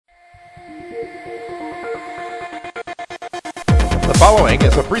following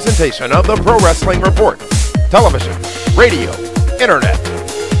is a presentation of the Pro Wrestling Report. Television, radio, internet,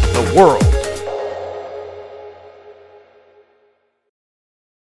 the world.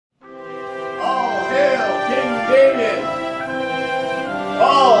 All hail King Damien!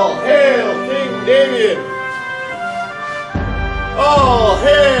 All hail King Damien! All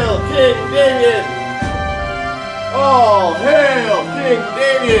hail King Damien! All hail King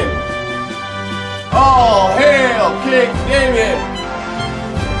Damien! All hail King Damien!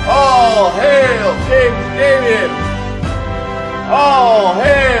 All hail King Damien! All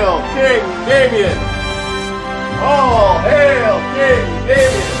hail King Damien! All hail King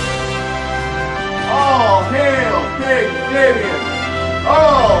Damien! All hail King Damien!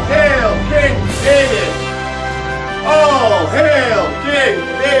 All hail King Damien! All hail King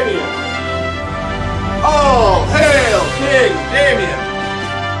Damien! All hail King Damien!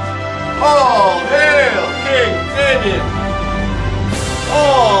 All hail King Damien!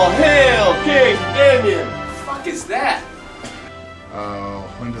 All hail King Damien! What the fuck is that?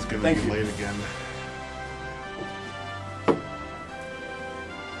 Oh, Linda's gonna Thank be you. late again.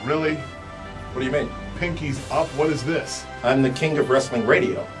 Really? What do you mean? Pinky's up? What is this? I'm the king of wrestling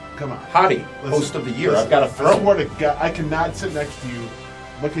radio. Come on. Howdy, Listen, host of the year. listen, I've got a I throne. swear to God, I cannot sit next to you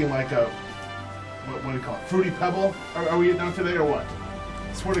looking like a, what do you call it, Fruity Pebble? Are we eating out today or what?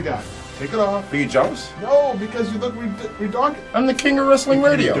 I swear to God. Take it off. Are you jealous? No, because you look redonkulous. I'm the king of wrestling If you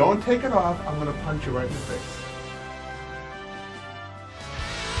radio. don't take it off, I'm going to punch you right in the face.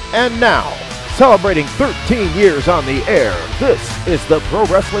 And now, celebrating 13 years on the air, this is the Pro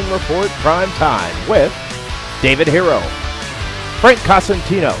Wrestling Report Primetime with David Hero, Frank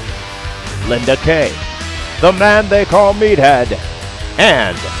Cosentino, Linda Kay, the man they call Meathead,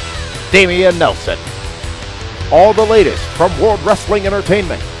 and Damian Nelson. All the latest from World Wrestling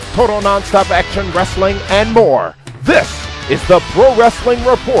Entertainment, total nonstop action wrestling, and more. This is the Pro Wrestling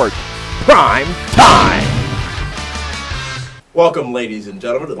Report Prime Time. Welcome, ladies and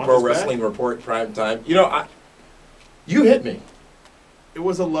gentlemen, to the Want Pro this back? Wrestling Report Prime Time. You know, you hit me. It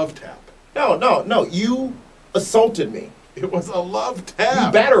was a love tap. No. You assaulted me. It was a love You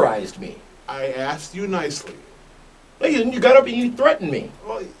tap. batterized me. I asked you nicely. You got up and you threatened me.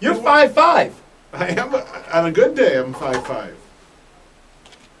 Well, You're you- 5'5". I am, on a good day, I'm 5'5".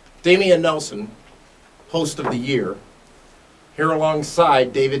 Damian Nelson, host of the year, here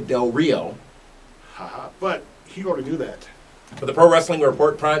alongside David Del Rio Haha, but he already knew that. for the Pro Wrestling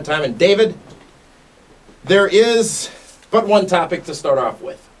Report Prime Time. And David, there is but one topic to start off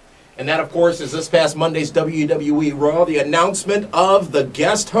with. And that, of course, is this past Monday's WWE Raw, the announcement of the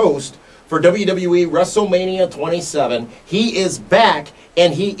guest host for WWE WrestleMania 27. He is back,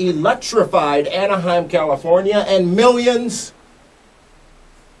 and he electrified Anaheim, California, and millions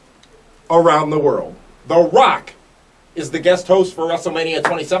around the world. The Rock is the guest host for WrestleMania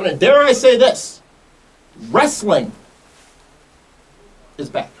 27, and dare I say this, wrestling is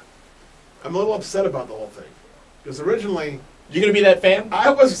back. I'm a little upset about the whole thing. Because originally, You gonna be that fan? I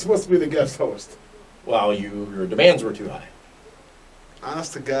was supposed to be the guest host. Well, your demands were too high.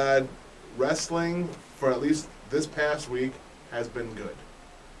 Honest to God, wrestling, for at least this past week, has been good.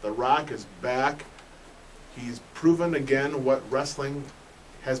 The Rock is back. He's proven again what wrestling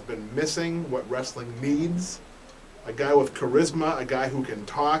has been missing, what wrestling needs. A guy with charisma, a guy who can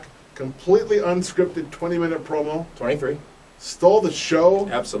talk, completely unscripted 20-minute promo, 23. stole the show.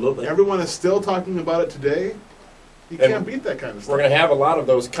 Absolutely. Everyone is still talking about it today. You And can't beat that kind of stuff. We're going to have a lot of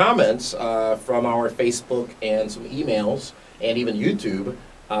those comments from our Facebook and some emails and even YouTube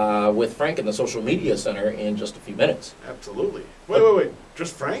with Frank in the Social Media Center in just a few minutes. Absolutely. Wait.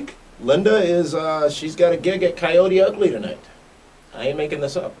 Just Frank? Linda is, she's got a gig at Coyote Ugly tonight. I ain't making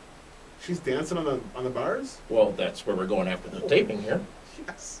this up. She's dancing on the bars? Well, that's where we're going after the taping here.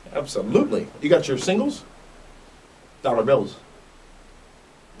 Yes. Absolutely. You got your singles? Dollar bills.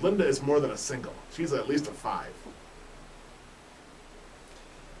 Linda is more than a single. She's at least a 5.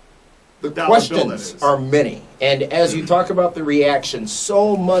 The Dollar bill, that questions is. are many. And as you talk about the reaction,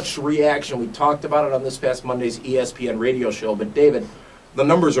 so much reaction. We talked about it on this past Monday's ESPN radio show. But, David, the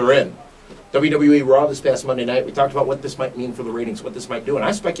numbers are in. WWE Raw this past Monday night, we talked about what this might mean for the ratings, what this might do. And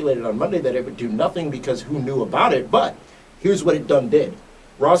I speculated on Monday that it would do nothing because who knew about it. But here's what it done did.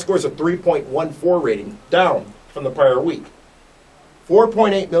 Raw scores a 3.14 rating, down from the prior week.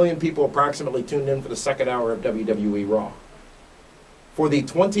 4.8 million people approximately tuned in for the second hour of WWE Raw. For the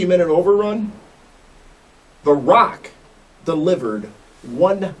 20-minute overrun, The Rock delivered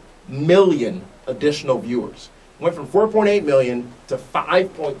 1 million additional viewers. Went from 4.8 million to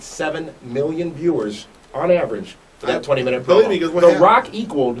 5.7 million viewers on average for that 20-minute Believe promo. me, 'cause what The happened- Rock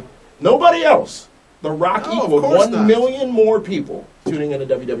equaled nobody else The Rock No, of equaled course 1 not. million more people tuning into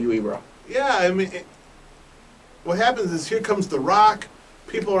WWE Raw. Yeah, I mean, what happens is here comes The Rock.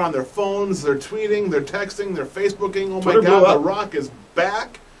 People are on their phones, they're tweeting, they're texting, they're Facebooking. Oh Twitter my blew God, The up. Rock is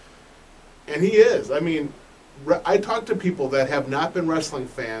back. And he is. I mean, I talk to people that have not been wrestling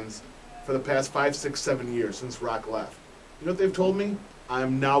fans for the past 5, 6, 7 years since Rock left. You know what they've told me?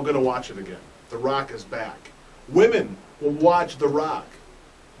 I'm now going to watch it again. The Rock is back. Women will watch The Rock.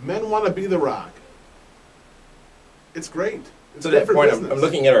 Men want to be The Rock. It's great. It's To good that for point, business. I'm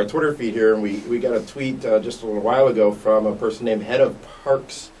looking at our Twitter feed here, and we got a tweet just a little while ago from a person named Head of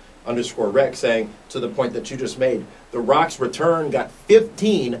Parks _Rec saying, to the point that you just made, The Rock's return got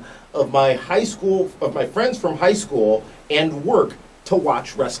 15 of my friends from high school and work to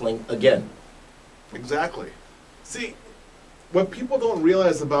watch wrestling again. Exactly. See, what people don't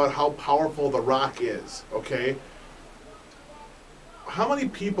realize about how powerful The Rock is, okay? How many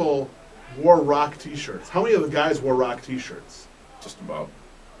people wore Rock t-shirts? How many of the guys wore Rock t-shirts? Just about,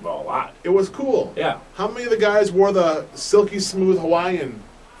 well, a lot. It was cool. Yeah, How many of the guys wore the silky smooth Hawaiian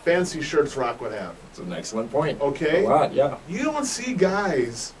fancy shirts Rock would have? it's an excellent point. Okay. A lot, yeah. You don't see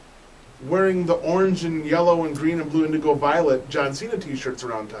guys wearing the orange and yellow and green and blue indigo violet John Cena t-shirts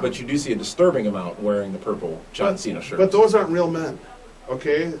around town. But you do see a disturbing amount wearing the purple John Cena shirt. But those aren't real men,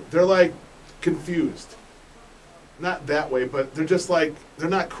 okay? They're like confused. Not that way, but they're just like, they're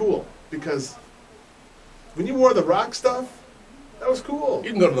not cool. Because when you wore the Rock stuff, that was cool.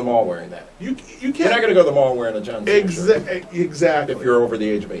 You can go to the mall wearing that. You You're can't. not going to go to the mall wearing a John Cena shirt Exactly. if you're over the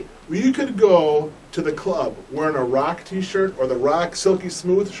age of 8. You could go to the club wearing a Rock t-shirt or the Rock Silky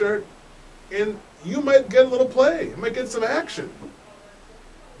Smooth shirt, and you might get a little play. You might get some action.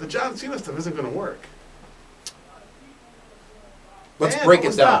 The John Cena stuff isn't going to work. Let's And- break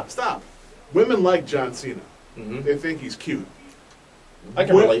it down. Stop. Women like John Cena. Mhm. They think he's cute. I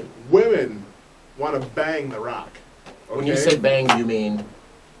can relate. Women want to bang The Rock. Okay? When you say bang, you mean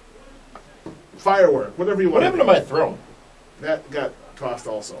firework, whatever you want. what happened to my throne? That got tossed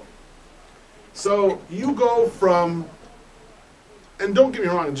also. So you go from, and don't get me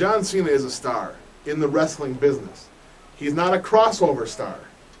wrong, John Cena is a star in the wrestling business. He's not a crossover star.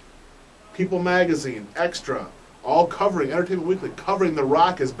 People Magazine, Extra, all covering, Entertainment Weekly, covering The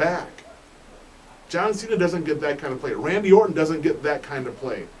Rock is back. John Cena doesn't get that kind of play. Randy Orton doesn't get that kind of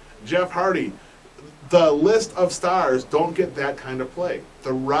play. Jeff Hardy, the list of stars don't get that kind of play.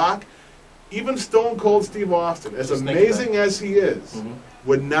 The Rock, even Stone Cold Steve Austin, as Just think amazing as he is, Mhm.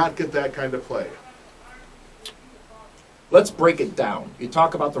 would not get that kind of play. Let's break it down. You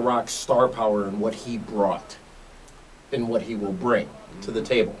talk about The Rock's star power and what he brought and what he will bring to the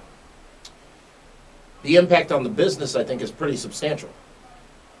table. The impact on the business, I think, is pretty substantial.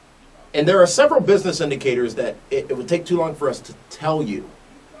 And there are several business indicators that it would take too long for us to tell you.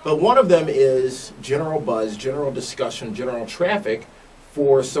 But one of them is general buzz, general discussion, general traffic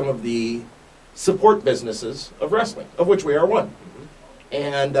for some of the support businesses of wrestling, of which we are one.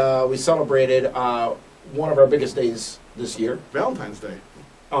 And we celebrated one of our biggest days this year Valentine's Day.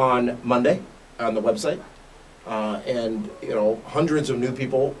 on Monday on the website. And, you know, hundreds of new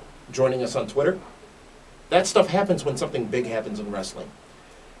people joining us on Twitter. That stuff happens when something big happens in wrestling.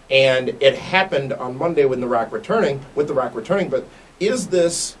 And it happened on Monday with The Rock returning, but is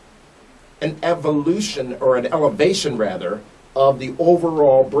this an evolution, or an elevation rather, of the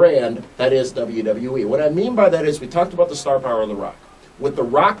overall brand that is WWE? What I mean by that is, we talked about the star power of The Rock. With The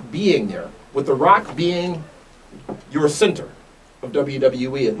Rock being there, with The Rock being your center of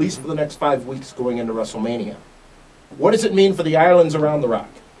WWE, at least for the next 5 weeks going into WrestleMania, what does it mean for the islands around The Rock?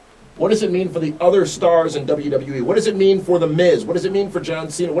 What does it mean for the other stars in WWE? What does it mean for The Miz? What does it mean for John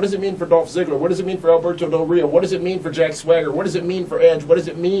Cena? What does it mean for Dolph Ziggler? What does it mean for Alberto Del Rio? What does it mean for Jack Swagger? What does it mean for Edge? What does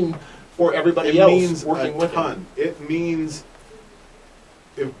it mean for everybody It else means working a with him? ton. It means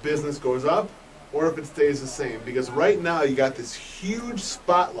if business goes up or if it stays the same. Because right now you got this huge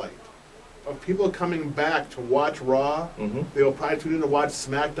spotlight of people coming back to watch Raw. Mhm. They'll probably tune in to watch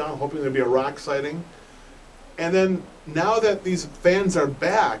SmackDown, hoping there'll be a Rock sighting. And then now that these fans are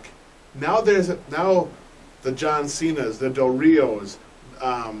back, now the John Cenas, the Del Rios,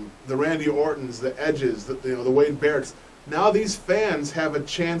 the Randy Ortons, the Edges, the Wade Barretts. Now these fans have a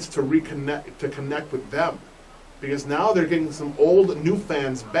chance to connect with them, because now they're getting some old new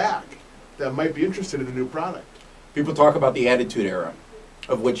fans back that might be interested in the new product. People talk about the Attitude Era,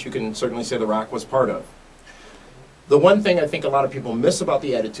 of which you can certainly say The Rock was part of. The one thing I think a lot of people miss about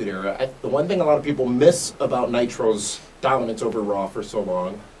the Attitude Era, the one thing a lot of people miss about Nitro's dominance over Raw for so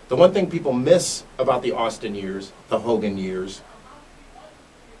long, the one thing people miss about the Austin years, the Hogan years,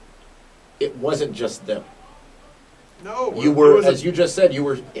 it wasn't just them. No. You were, as you just said, you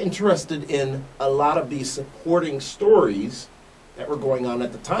were interested in a lot of these supporting stories that were going on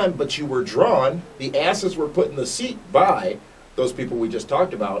at the time, but you were drawn, the asses were put in the seat by those people we just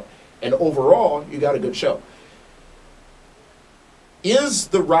talked about, and overall, you got a good show. Is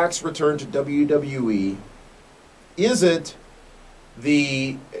The Rock's return to WWE, is it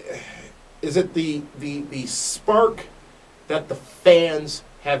the spark that the fans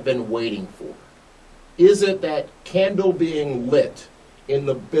have been waiting for? Is it that candle being lit in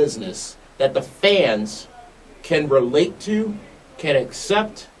the business that the fans can relate to, can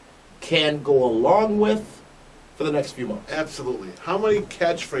accept, can go along with for the next few months? Absolutely. How many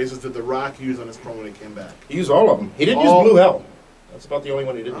catchphrases did The Rock use on his promo when he came back? He used all of them. He didn't use Blue Hell. That's about the only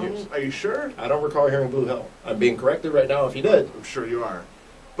one he didn't use. Are you sure? I don't recall hearing Blue Hell. I'm being corrected right now if he did. I'm sure you are.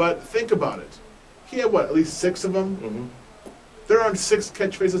 But think about it. He had, what, at least 6 of them? Mm-hmm. There aren't 6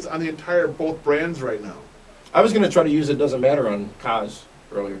 catchphrases on the entire both brands right now. I was going to try to use It Doesn't Matter on Kaz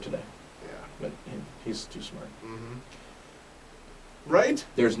earlier today, Yeah. but he's too smart. Mm-hmm. Right?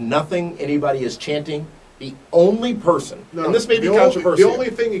 There's nothing anybody is chanting. The only person, No, and this may be the controversial. The only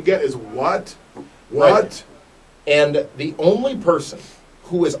thing you get is what? Right. What? And the only person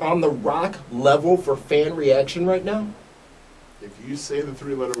who is on the Rock level for fan reaction right now, If you say the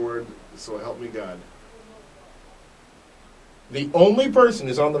 3-letter word, so help me God. the only person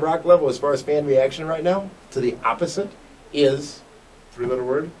who's on the Rock level as far as fan reaction right now, to the opposite, is, 3-letter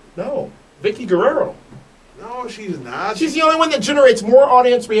word? no, Vicky Guerrero. No, she's not. She's the only one that generates more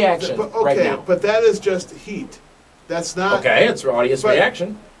audience reaction But, right okay, now. but that is just heat. That's not... Okay, it's audience But-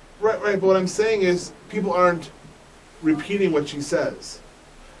 reaction. Right, but what I'm saying is people aren't repeating what she says.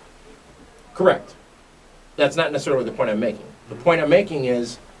 Correct. That's not necessarily the point I'm making. The point I'm making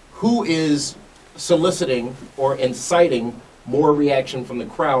is who is soliciting or inciting more reaction from the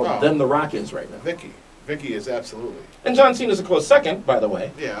crowd Oh. than The Rock is right now. Vicky. Vicky is absolutely. And John Cena's a close second, by the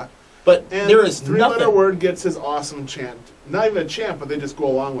way. Yeah. But And there is 3-letter nothing. word gets his awesome chant. Not even a chant, but they just go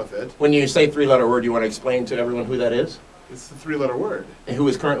along with it. When you say 3-letter word, you want to explain to everyone who that is? It's the 3-letter word. And who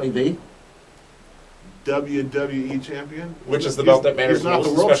is currently the? WWE champion. Which is the belt that matters He's not most,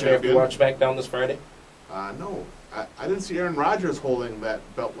 the world especially if you champion. watch SmackDown this Friday? No. I didn't see Aaron Rodgers holding that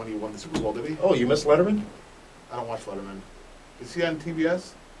belt when he won the Super Bowl, did he? Oh, you missed Letterman? I don't watch Letterman. Is he on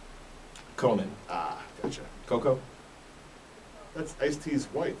TBS? Conan. Ah, gotcha. Coco? That's Ice-T's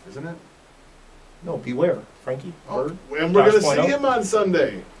wife, isn't it? No, Beware. Frankie? Bird? And we're going to Josh see Poino? him on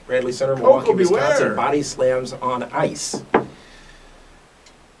Sunday. Bradley Center, Coco, Milwaukee, Wisconsin. beware. Body slams on ice.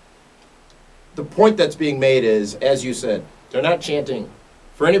 The point that's being made is, as you said, they're not chanting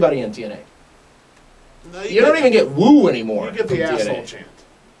for anybody in TNA. No, You don't even get woo anymore. You get the from asshole TNA. chant.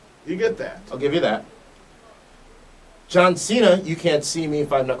 You get that. I'll give you that. John Cena, you can't see me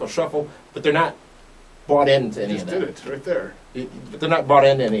 5-knuckle shuffle, but they're not bought into any Just of that. did it right there. But they're not bought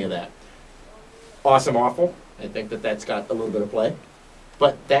into any of that. Awesome, awful. I think that's got a little bit of play.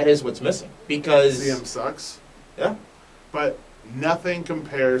 But that is what's missing. Because, CM sucks, yeah, but nothing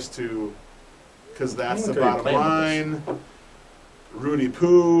compares to, because that's the I don't know bottom how you're line. Rudy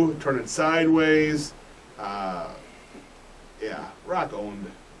Poo, turning sideways. Yeah, Rock owned.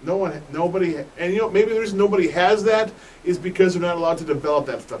 Nobody, and maybe the reason nobody has that is because they're not allowed to develop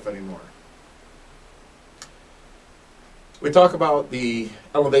that stuff anymore. we talk about the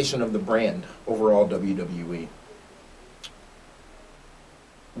elevation of the brand overall WWE.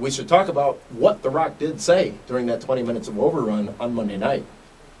 We should talk about what The Rock did say during that 20 minutes of overrun on Monday night.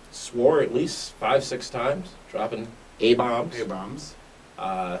 Swore at least 5-6 times, dropping A-bombs. A-bombs.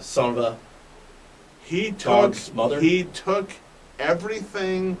 Son of a He took dog's mother. He took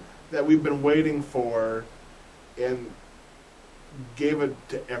everything that we've been waiting for and gave it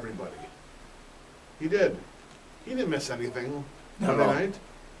to everybody. He did. He didn't miss anything Not at Monday all. night.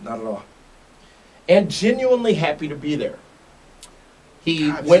 Not at all. And genuinely happy to be there. He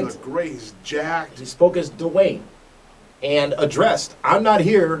God, he went, looked great. He's jacked. he spoke as Dwayne and addressed, I'm not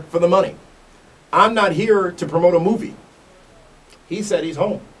here for the money. I'm not here to promote a movie. He said he's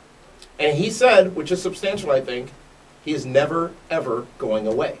home. And he said, which is substantial, I think, he is never, ever going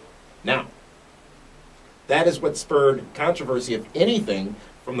away. Now, that is what spurred controversy, if anything,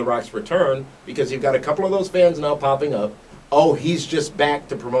 from The Rock's return, because you've got a couple of those fans now popping up. Oh, he's just back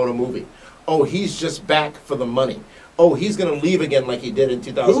to promote a movie. Oh, he's just back for the money. Oh, he's going to leave again like he did in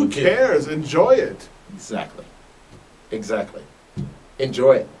 2002. Who cares? Enjoy it. Exactly. Exactly.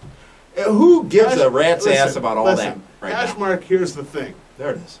 Enjoy it. Who gives a rat's Listen, ass about all that right Hash now? mark, here's the thing.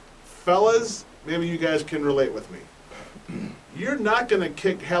 There it is. Fellas, maybe you guys can relate with me. You're not going to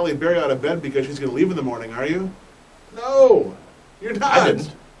kick Halle Berry out of bed because she's going to leave in the morning, are you? No. You're not. I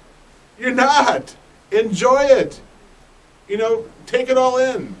didn't. You're not. Enjoy it. You know, take it all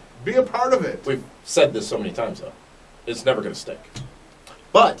in. Be a part of it. We've said this so many times, though. It's never going to stick.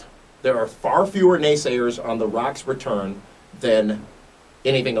 But there are far fewer naysayers on The Rock's return than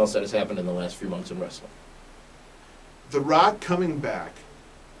anything else that has happened in the last few months in wrestling. The Rock coming back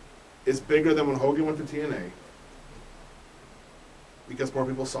is bigger than when Hogan went to TNA. Because more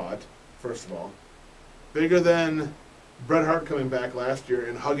people saw it, first of all. Bigger than Bret Hart coming back last year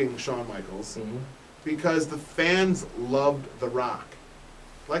and hugging Shawn Michaels. Mm-hmm. Because the fans loved The Rock.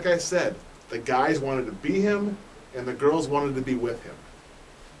 Like I said, the guys wanted to be him, and the girls wanted to be with him.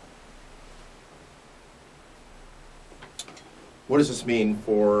 What does this mean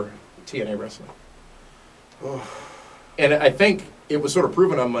for TNA wrestling? And I think it was sort of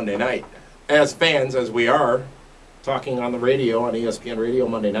proven on Monday night. As fans, as we are, talking on the radio, on ESPN Radio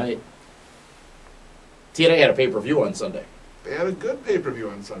Monday night, TNA had a pay-per-view on Sunday. They had a good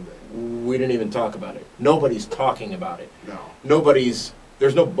pay-per-view on Sunday. We didn't even talk about it. Nobody's talking about it. No.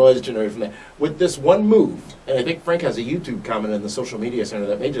 There's no buzz generated from that. With this one move, and I think Frank has a YouTube comment in the social media center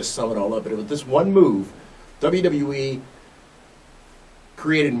that may just sum it all up, but with this one move, WWE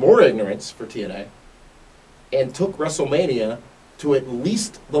created more ignorance for TNA and took WrestleMania to at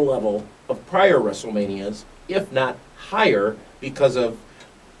least the level of prior WrestleManias, if not higher, because of...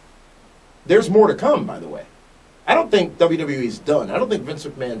 There's more to come, by the way. I don't think WWE's done. I don't think Vince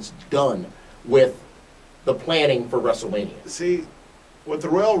McMahon's done with the planning for WrestleMania. See, with the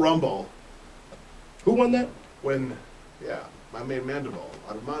Royal Rumble... Who won that? My main Mandible,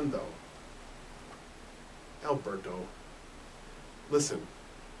 Armando, Alberto. Listen,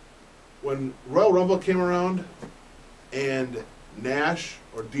 when Royal Rumble came around and Nash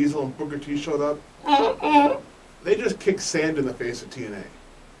or Diesel and Booker T showed up, they just kicked sand in the face of TNA.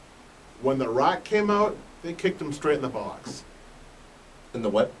 When The Rock came out, they kicked him straight in the bullocks. In the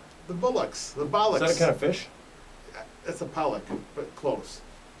what? The bullocks. The bollocks. Is that a kind of fish? It's a pollock, but close.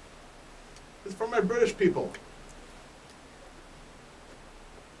 It's for my British people.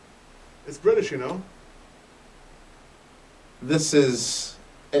 It's British, you know. This is...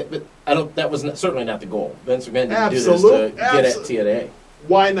 But I don't. That was certainly not the goal. Vince McMahon didn't do this Absolute- to get at TNA.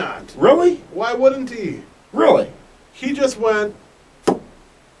 Why not? Really? Why wouldn't he? Really? He just went,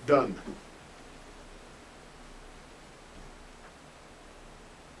 done.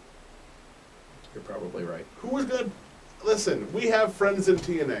 You're probably right. Who was going to... Listen, we have friends in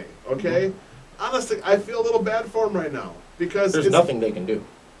TNA, okay? Honestly, I feel a little bad for him right now. Because There's nothing they can do.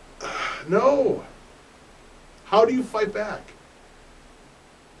 No. How do you fight back?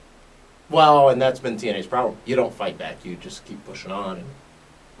 Well, and that's been TNA's problem. You don't fight back. You just keep pushing on and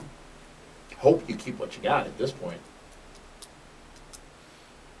hope you keep what you got at this point.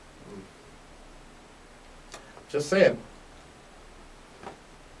 Just saying.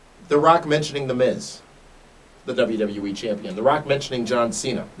 The Rock mentioning The Miz, the WWE champion. The Rock mentioning John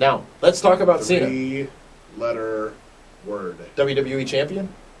Cena. Now, let's talk about Cena. Three-letter word. WWE champion?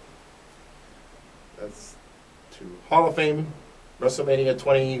 That's two. Hall of Fame, WrestleMania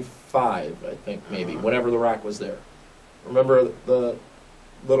 25, I think, maybe, whenever The Rock was there. Remember the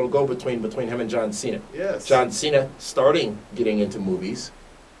little go-between between him and John Cena? Yes. John Cena starting getting into movies,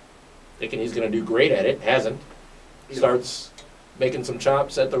 thinking he's going to do great at it, hasn't. Starts making some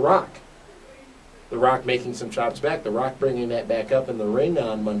chops at The Rock. The Rock making some chops back. The Rock bringing that back up in the ring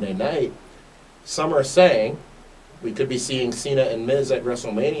on Monday night. Some are saying we could be seeing Cena and Miz at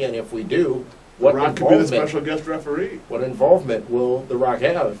WrestleMania, and if we do, The Rock could be the special guest referee. What involvement will The Rock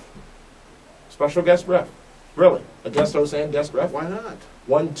have? Special guest ref. Really? A guest host and guest ref? Why not?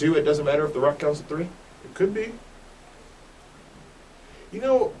 1, 2, it doesn't matter if The Rock counts at 3? It could be. You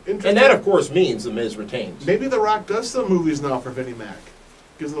know, And that, of course, means The Miz retains. maybe The Rock does some movies now for Vinnie Mac.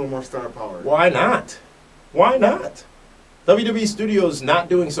 Gives a little more star power. Why not? Why not? WWE Studios not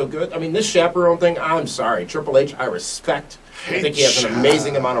doing so good. I mean, this chaperone thing, I'm sorry. Triple H, I respect. I think he has an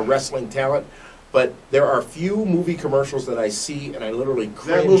amazing amount of wrestling talent. But there are few movie commercials that I see, and I literally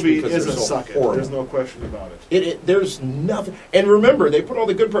cringe That movie because is they're a so suck it. horrible. There's no question about it. There's nothing. And remember, they put all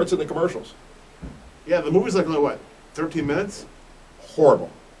the good parts in the commercials. Yeah, the movie's like, only, what, 13 minutes? Horrible.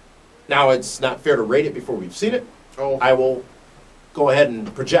 Now, it's not fair to rate it before we've seen it. Oh. I will go ahead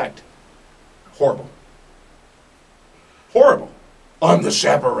and project. Horrible. Horrible. I'm the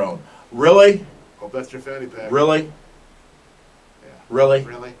chaperone. Really? Hope that's your fanny pack. Really? Yeah. Really?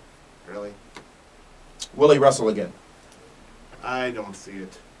 Really? Really? Will he wrestle again? I don't see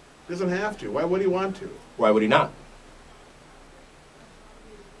it. Doesn't have to. Why would he want to? Why would he not?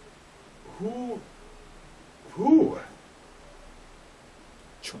 Who?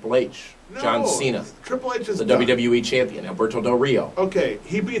 Triple H. No. John Cena. Triple H is The done. WWE champion. Alberto Del Rio. Okay,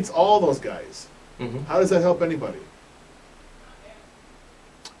 he beats all those guys. Mm-hmm. How does that help anybody?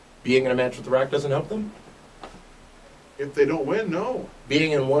 Being in a match with The Rock doesn't help them? If they don't win, no.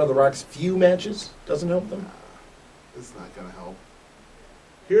 Being in one of The Rock's few matches doesn't help them? It's not going to help.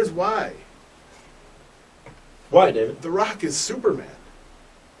 Here's why. Why, David? The Rock is Superman.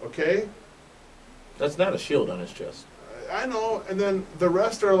 Okay? That's not a shield on his chest. I know, and then the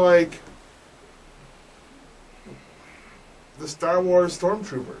rest are like the Star Wars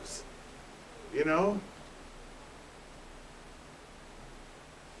stormtroopers. You know?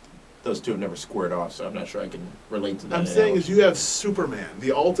 Those two have never squared off, so I'm not sure I can relate to that. I'm saying is you have Superman,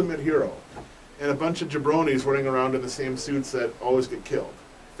 the ultimate hero, and a bunch of jabronis running around in the same suits that always get killed,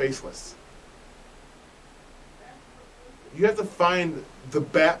 faceless. You have to find the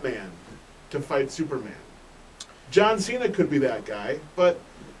Batman to fight Superman. John Cena could be that guy, but...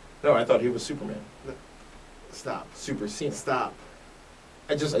 No, I thought he was Superman. Stop. Super Cena. Stop.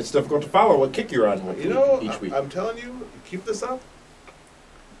 It's difficult to follow what kick you're on each week. I'm telling you, keep this up.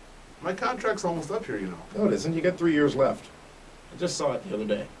 My contract's almost up here, you know. No, it isn't. You got 3 years left. I just saw it the other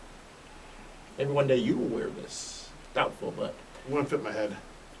day. Maybe one day you will wear this. Doubtful, but... It wouldn't fit my head.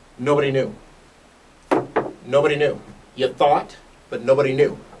 Nobody knew. Nobody knew. You thought, but nobody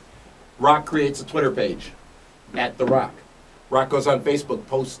knew. Rock creates a Twitter page. At The Rock. Rock goes on Facebook,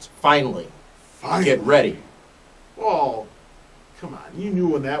 posts, finally. Get ready. Well, come on. You knew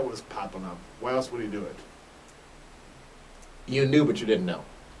when that was popping up. Why else would he do it? You knew, but you didn't know.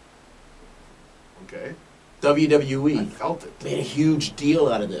 Okay. WWE I felt it. made a huge deal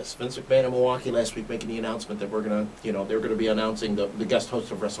out of this. Vince McMahon in Milwaukee last week making the announcement that we're going to, they're going to be announcing the guest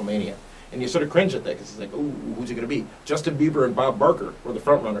host of WrestleMania. And you sort of cringe at that because it's like, ooh, who's it going to be? Justin Bieber and Bob Barker were the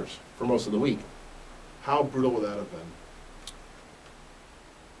front runners for most of the week. How brutal would that have been?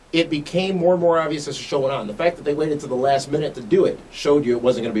 It became more and more obvious as the show went on. The fact that they waited to the last minute to do it showed you it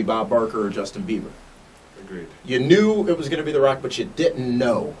wasn't going to be Bob Barker or Justin Bieber. Agreed. You knew it was going to be The Rock, but you didn't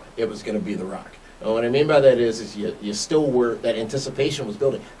know it was going to be The Rock. And what I mean by that is you still were, that anticipation was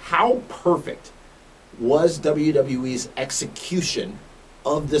building. How perfect was WWE's execution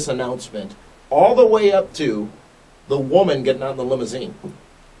of this announcement all the way up to the woman getting out in the limousine?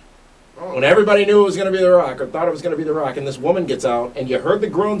 Oh. When everybody knew it was going to be The Rock or thought it was going to be The Rock, and this woman gets out, and you heard the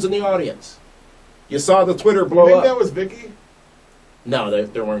groans in the audience. You saw the Twitter blow You think up. that was Vicky? No,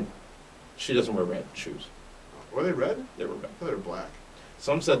 they weren't. She doesn't wear red shoes. Were they red? They were red. I thought they were black.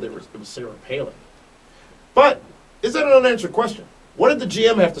 Some said it was Sarah Palin. But is that an unanswered question? What did the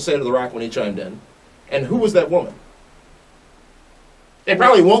GM have to say to The Rock when he chimed in? And who was that woman? They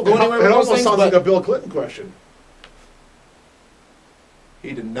probably won't go anywhere with It those almost things, sounds but like a Bill Clinton question.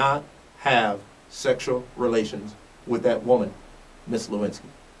 he did not have sexual relations with that woman, Miss Lewinsky.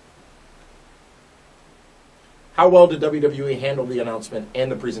 How well did WWE handle the announcement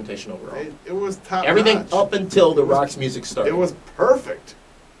and the presentation overall? It was top Everything notch. up until The Rock's music started. It was perfect.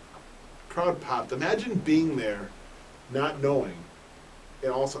 Crowd popped. Imagine being there, not knowing,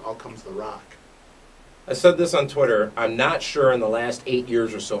 and also out comes The Rock. I said this on Twitter. I'm not sure in the last 8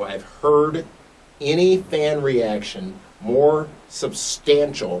 years or so I've heard any fan reaction more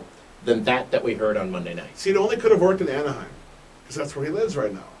substantial than that we heard on Monday night. See, it only could have worked in Anaheim, because that's where he lives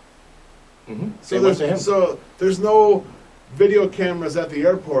right now. Mm-hmm. So there's no video cameras at the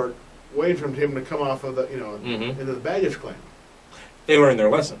airport waiting for him to come off of the, into the baggage claim. They learned their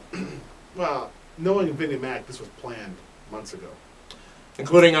lesson. Well, knowing Vinnie Mac, this was planned months ago.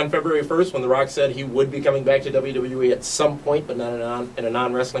 Including on February 1st when The Rock said he would be coming back to WWE at some point, but not in a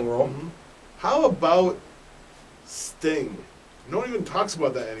non-wrestling role. Mm-hmm. How about Sting? No one even talks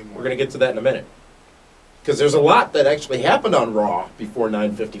about that anymore. We're going to get to that in a minute. Because there's a lot that actually happened on Raw before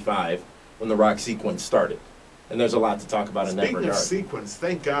 9:55 when The Rock sequence started. And there's a lot to talk about in that regard. Speaking of sequence,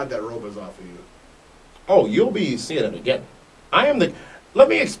 thank God that robe is off of you. Oh, you'll be seeing it again. Let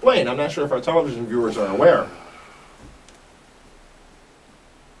me explain. I'm not sure if our television viewers are aware.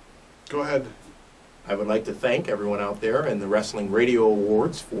 Go ahead. I would like to thank everyone out there in the Wrestling Radio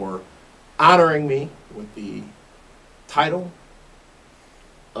Awards for honoring me with the title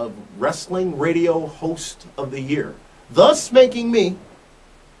of Wrestling Radio Host of the Year, thus making me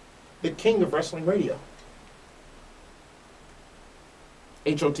the king of wrestling radio.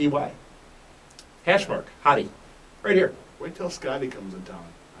 HOTY. Hashmark. Hottie. Right here. Wait till Scotty comes in town.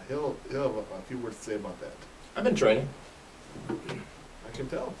 He'll have a few words to say about that. I've been training. I can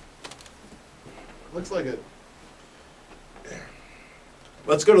tell. Looks like it.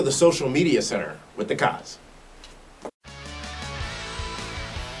 Let's go to the social media center with the Kaz.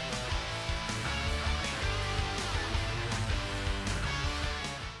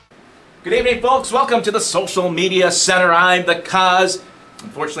 Good evening, folks. Welcome to the Social Media Center. I'm the Kaz.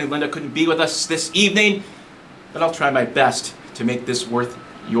 Unfortunately, Linda couldn't be with us this evening, but I'll try my best to make this worth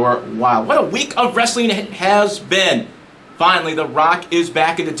your while. What a week of wrestling it has been. Finally, The Rock is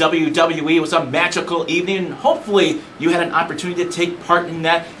back into WWE. It was a magical evening, and hopefully you had an opportunity to take part in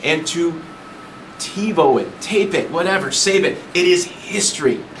that and to TiVo it, tape it, whatever, save it. It is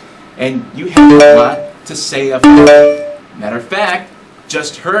history. And you have a lot to say about it. Matter of fact,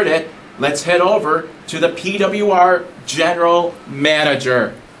 just heard it. Let's head over to the PWR General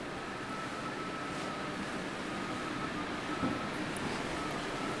Manager.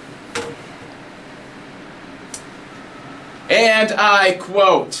 And I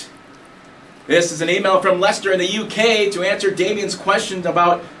quote, this is an email from Lester in the UK to answer Damien's question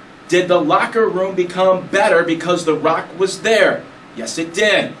about did the locker room become better because The Rock was there? Yes, it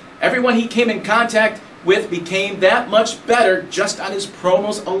did. Everyone he came in contact with became that much better just on his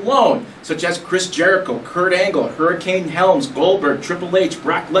promos alone, such as Chris Jericho, Kurt Angle, Hurricane Helms, Goldberg, Triple H,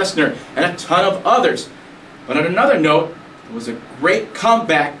 Brock Lesnar, and a ton of others. But on another note, it was a great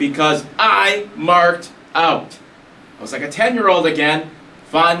comeback because I marked out. I was like a 10-year-old again.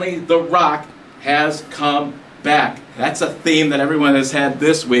 Finally, The Rock has come back. That's a theme that everyone has had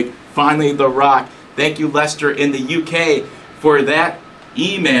this week. Finally, The Rock. Thank you, Lester in the UK, for that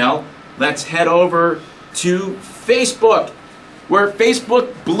email. Let's head over to Facebook, where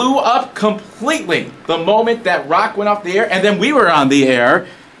Facebook blew up completely the moment that Rock went off the air, and then we were on the air.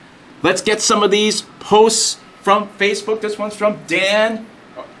 Let's get some of these posts from Facebook. This one's from Dan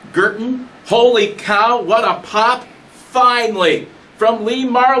Girton. Holy cow, what a pop. Finally. From Lee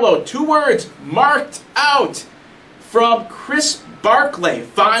Marlowe, 2 words, marked out. From Chris Barclay,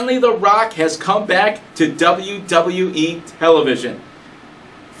 finally The Rock has come back to WWE television.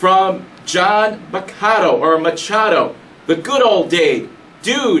 From John Machado, the good old day.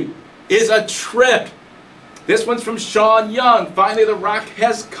 Dude is a trip. This one's from Sean Young. Finally The Rock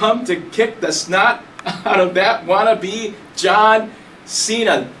has come to kick the snot out of that wannabe John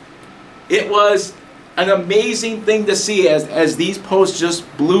Cena. It was an amazing thing to see as these posts just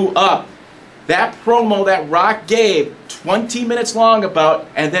blew up. That promo that Rock gave, 20 minutes long about,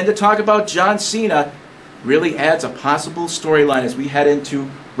 and then to talk about John Cena, really adds a possible storyline as we head into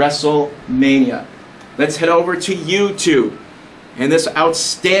WrestleMania. Let's head over to YouTube. And this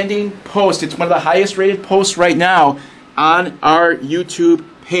outstanding post, it's one of the highest rated posts right now on our YouTube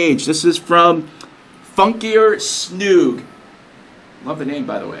page. This is from Funkier Snoog. Love the name,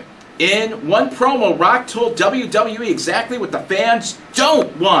 by the way. In one promo, Rock told WWE exactly what the fans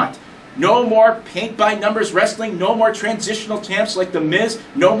don't want. No more paint-by-numbers wrestling, no more transitional champs like The Miz,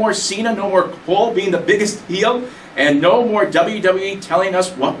 no more Cena, no more Cole being the biggest heel, and no more WWE telling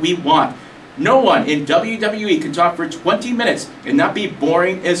us what we want. No one in WWE can talk for 20 minutes and not be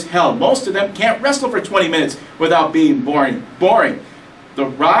boring as hell. Most of them can't wrestle for 20 minutes without being boring. The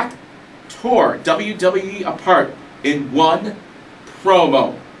Rock tore WWE apart in one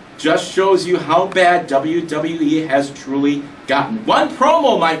promo. Just shows you how bad WWE has truly gotten. One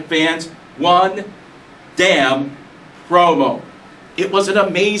promo, my fans. One damn promo. It was an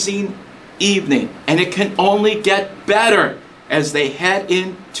amazing evening, and it can only get better as they head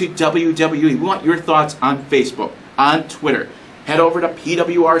into WWE. We want your thoughts on Facebook, on Twitter. Head over to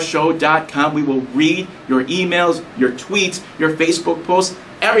pwrshow.com. We will read your emails, your tweets, your Facebook posts,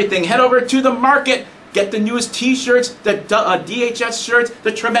 everything. Head over to the market. Get the newest t-shirts, the DHS shirts,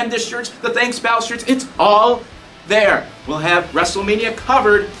 the Tremendous shirts, the Thanks Pal shirts. It's all there. We'll have WrestleMania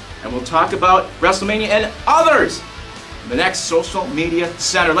covered, and we'll talk about WrestleMania and others in the next Social Media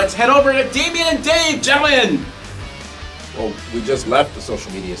Center. Let's head over to Damien and Dave, gentlemen. Well, we just left the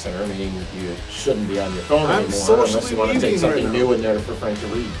Social Media Center, meaning you shouldn't be on your phone I'm anymore unless you want to take something right new in there for Frank to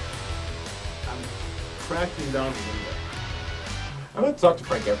read. I'm cracking down a little bit. I'm going to talk to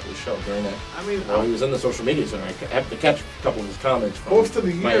Frank after the show during that. I mean, while he was in the Social Media Center, I have to catch a couple of his comments from most of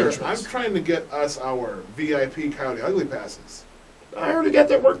the my year, entrance. I'm trying to get us our VIP Coyote Ugly passes. I already got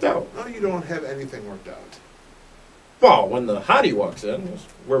that worked out. No, you don't have anything worked out. Well, when the hottie walks in,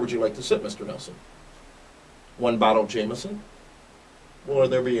 where would you like to sit, Mr. Nelson? One bottle of Jameson? Will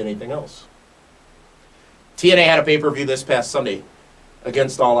there be anything else? TNA had a pay-per-view this past Sunday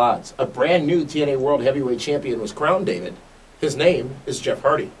against all odds. A brand new TNA World Heavyweight Champion was crowned, David. His name is Jeff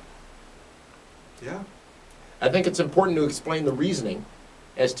Hardy. Yeah. I think it's important to explain the reasoning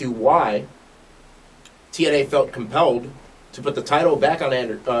as to why TNA felt compelled to put the title back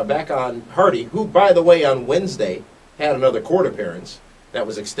on Hardy, who, by the way, on Wednesday had another court appearance that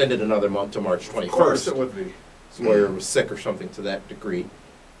was extended another month to March 21st. Of course it would be. His lawyer was sick or something to that degree.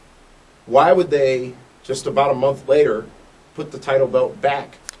 Why would they, just about a month later, put the title belt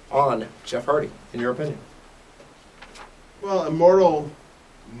back on Jeff Hardy, in your opinion? Well, Immortal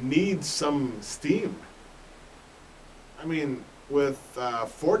needs some steam. I mean, with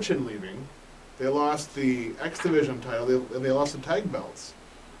Fortune leaving, they lost the X Division title, and they lost the tag belts.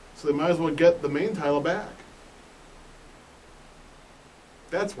 So they might as well get the main title back.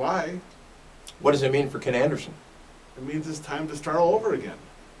 That's why. What does it mean for Ken Anderson? It means it's time to start all over again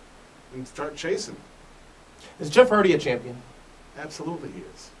and start chasing. Is Jeff Hardy a champion? Absolutely he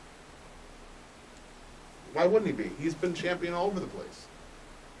is. Why wouldn't he be? He's been champion all over the place.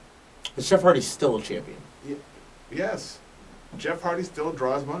 Is Jeff Hardy still a champion? Yes. Jeff Hardy still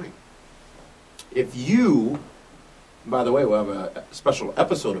draws money. If you, by the way, we'll have a special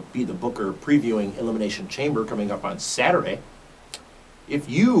episode of Be the Booker previewing Elimination Chamber coming up on Saturday. If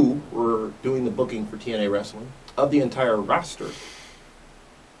you were doing the booking for TNA Wrestling of the entire roster,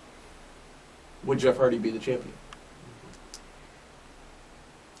 would Jeff Hardy be the champion?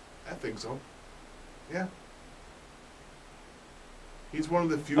 I think so. Yeah. He's one of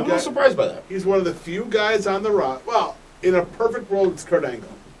the few I'm guys. not surprised by that. He's one of the few guys on the roster. Well, in a perfect world, it's Kurt Angle.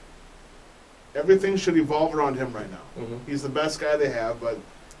 Everything should evolve around him right now. Mm-hmm. He's the best guy they have, but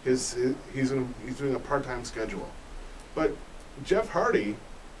he's doing a part-time schedule. But Jeff Hardy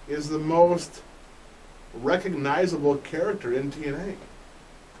is the most recognizable character in TNA.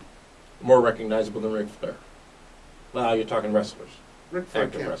 More recognizable than Ric Flair. Well, you're talking wrestlers. Ric Flair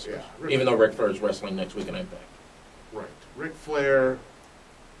Active can't, wrestlers. yeah. Even though Ric Flair is wrestling next week in Impact. Right. Ric Flair,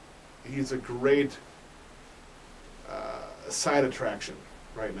 he's a great side attraction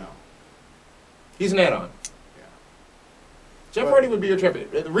right now. He's an add-on. Yeah. Jeff But- Hardy would be your champion.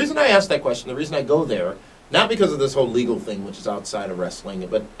 The reason I asked that question, the reason I go there, not because of this whole legal thing, which is outside of wrestling,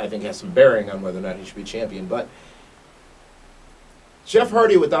 but I think has some bearing on whether or not he should be champion, but Jeff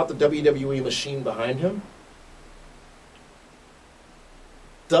Hardy without the WWE machine behind him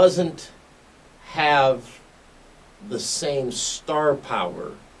doesn't have the same star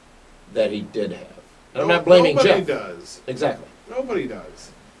power that he did have. And I'm not blaming Nobody Jeff. does. Exactly. Nobody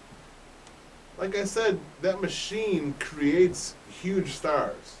does. Like I said, that machine creates huge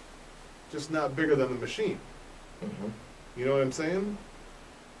stars, just not bigger than the machine. Mm-hmm. You know what I'm saying?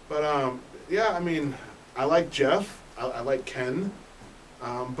 But yeah, I mean, I like Jeff. I like Ken.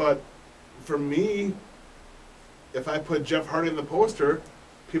 But for me, if I put Jeff Hardy in the poster,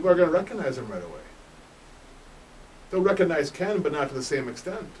 people are going to recognize him right away. They'll recognize Ken, but not to the same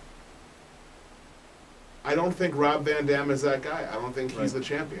extent. I don't think Rob Van Dam is that guy. I don't think he's the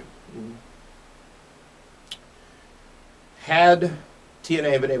champion. Mm-hmm. Had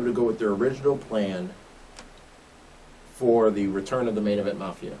TNA been able to go with their original plan for the return of the Main Event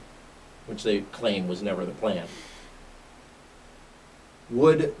Mafia, which they claim was never the plan,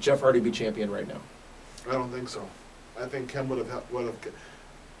 would Jeff Hardy be champion right now? I don't think so. I think Ken would have.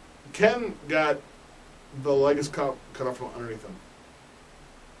 Ken got the legs cut off from underneath him.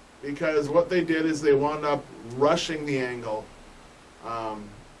 Because what they did is they wound up rushing the angle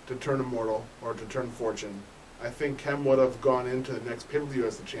to turn Immortal or to turn Fortune. I think Ken would have gone into the next pay-per-view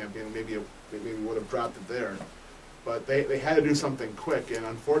as the champion. Maybe would have dropped it there. But they had to do something quick, and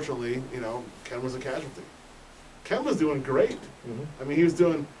unfortunately, Ken was a casualty. Ken was doing great. Mm-hmm. I mean, he was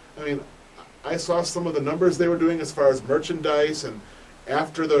doing. I mean, I saw some of the numbers they were doing as far as merchandise, and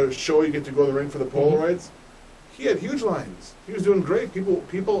after the show, you get to go to the ring for the Polaroids. He had huge lines. He was doing great.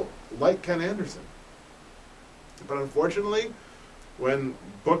 People like Ken Anderson. But unfortunately, when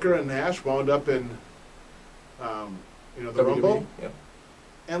Booker and Nash wound up in, the WWE, Rumble, yeah.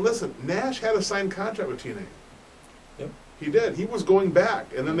 and listen, Nash had a signed contract with TNA. Yep. He did. He was going back,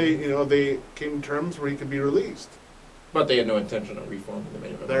 and then they came to terms where he could be released. But they had no intention of reforming the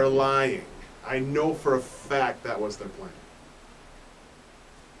Main Event They're Mafia. lying. I know for a fact that was their plan.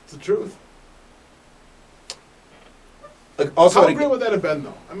 It's the truth. Also, How great would that have been,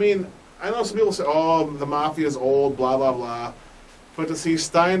 though? I mean, I know some people say, "Oh, the Mafia's old," blah blah blah, but to see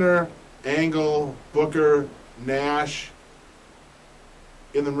Steiner, Angle, Booker, Nash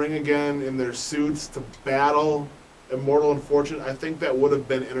in the ring again in their suits to battle Immortal and Fortune, I think that would have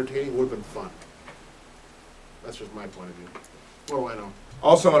been entertaining. Would have been fun. That's just my point of view. What do I know?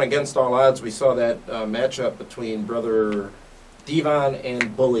 Also, on Against All Odds, we saw that matchup between brother Devon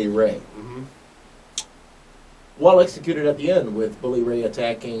and Bully Ray. Mm-hmm. Well executed at the end, with Bully Ray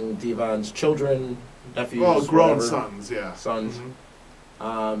attacking Devon's children, nephews, Well, grown whatever, sons, yeah. sons.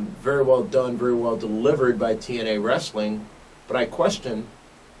 Mhm. Very well done, very well delivered by TNA Wrestling. But I question,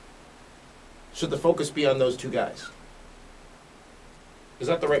 should the focus be on those two guys? Is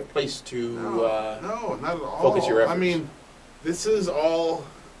that the right place to No, not at all. focus your efforts? I mean, this is all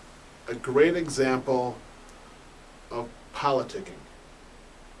a great example of politicking.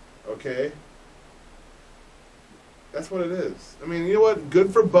 Okay? That's what it is. I mean, you know what?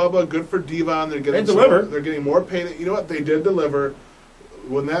 Good for Bubba. Good for Devon. They're getting delivered. They're getting more pain. You know what? They did deliver.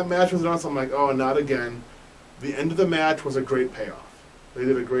 When that match was announced, I'm like, oh, not again. The end of the match was a great payoff. They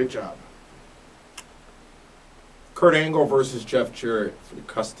did a great job. Kurt Angle versus Jeff Jarrett for the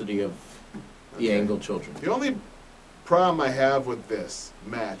custody of the Angle children. The only problem I have with this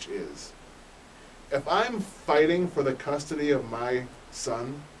match is, if I'm fighting for the custody of my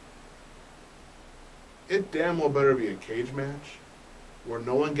son, it damn well better be a cage match where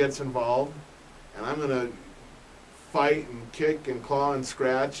no one gets involved, and I'm going to fight and kick and claw and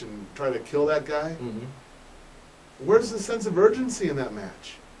scratch and try to kill that guy. Mm-hmm. Where's the sense of urgency in that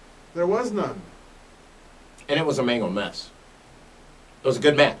match? There was none. And it was a mangled mess. It was a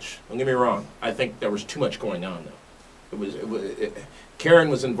good match. Don't get me wrong. I think there was too much going on, though. Karen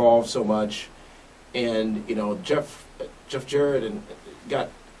was involved so much, and you know Jeff Jarrett and got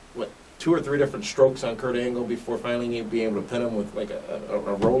what 2 or 3 different strokes on Kurt Angle before finally being able to pin him with like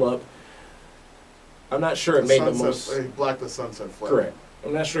a roll up. I'm not sure it made the most. He blocked the sunset flare. Correct.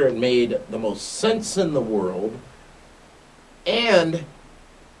 I'm not sure it made the most sense in the world. And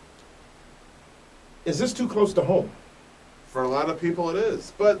is this too close to home? For a lot of people it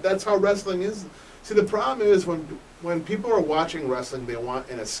is. But that's how wrestling is. See, the problem is when people are watching wrestling, they want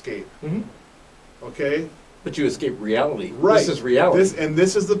an escape. Mm-hmm. Okay? But you escape reality. Right. This is reality.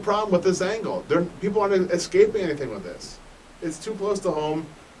 This is the problem with this angle. People aren't escaping anything with this. It's too close to home.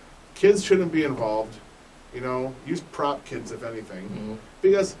 Kids shouldn't be involved. You know, use prop kids, if anything. Mm-hmm.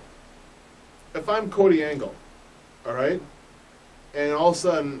 Because if I'm Cody Angle, all right, and all of a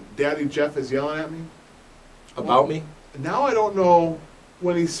sudden Daddy Jeff is yelling at me. About me? Now I don't know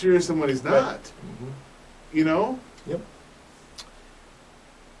when he's serious and when he's not. Right. Mm-hmm. You know? Yep.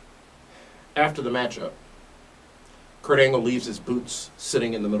 After the matchup, Kurt Angle leaves his boots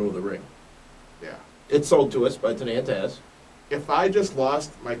sitting in the middle of the ring. Yeah. It's sold to us by Tenay Taz. If I just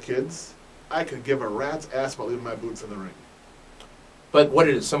lost my kids, I could give a rat's ass about leaving my boots in the ring. But what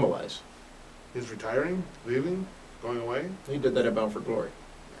did it symbolize? He's retiring, leaving, going away. He did that at Bound for Glory.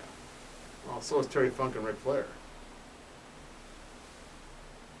 Well, so is Terry Funk and Ric Flair.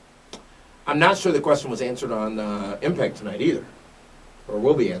 I'm not sure the question was answered on Impact tonight either, or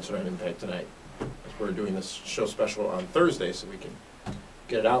will be answered on Impact tonight. As we're doing this show special on Thursday, so we can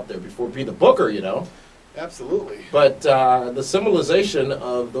get it out there before Be the Booker, you know. Absolutely. But the symbolization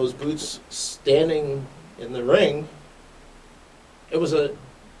of those boots standing in the ring, it was a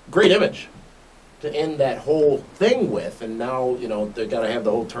great image to end that whole thing with. And now, you know, they got to have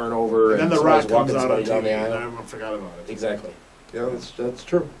the whole turnover. And then the Rock comes out on down the TV, and aisle. everyone forgot about it. Exactly. Yeah, that's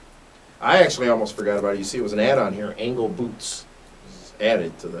true. I actually almost forgot about it. You see, it was an add-on here. Angle boots is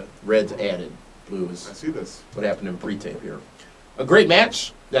added to the Reds added. Blue is I see this. what happened in pre-tape here. A great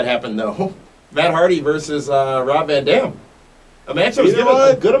match that happened, though. Matt Hardy versus Rob Van Dam. A match that was given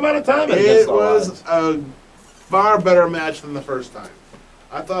a good amount of time. It was a far better match than the first time.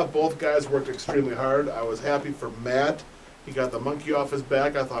 I thought both guys worked extremely hard. I was happy for Matt. He got the monkey off his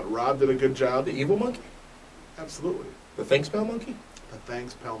back. I thought Rob did a good job. The evil monkey? Absolutely. The Thanks Pal monkey? The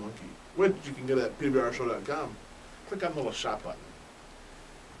Thanks Pal monkey, which you can get at pwrshow.com. Click on the little shop button.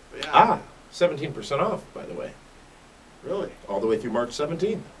 But yeah, 17% off, by the way. really, All the way through March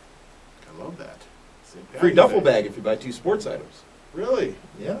 17th. I love that. St. Free Patty's duffel Day. bag if you buy 2 sports items. Really?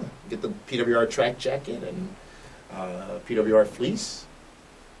 Yeah. Get the PWR track jacket and PWR fleece.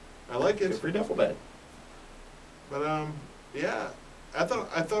 I like Get a it. free duffel bag. But yeah, I thought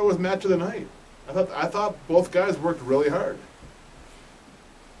it was match of the night. I thought both guys worked really hard.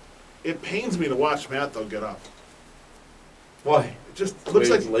 It pains me to watch Matt though get up. Why? It just The looks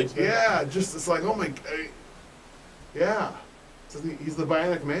way like his legs bend? yeah, just it's like oh my, yeah, he's the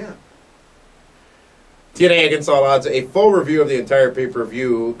bionic man. TNA Against All Odds, a full review of the entire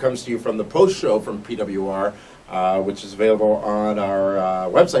pay-per-view comes to you from the post-show from PWR, which is available on our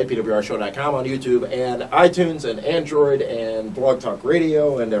website, pwrshow.com, on YouTube, and iTunes, and Android, and Blog Talk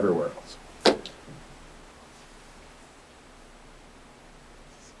Radio, and everywhere else. Just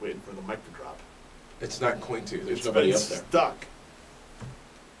waiting for the mic to drop. It's not going to. There's It's nobody been up there. stuck.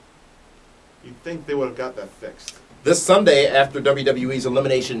 You'd think they would have got that fixed. This Sunday, after WWE's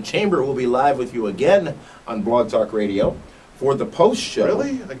Elimination Chamber, we'll be live with you again on Blog Talk Radio for the post-show.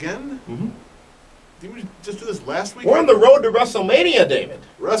 Really? Again? Mm-hmm. Didn't we just do this last week? We're on the road to WrestleMania, David.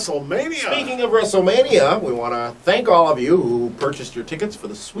 WrestleMania. Speaking of WrestleMania, we want to thank all of you who purchased your tickets for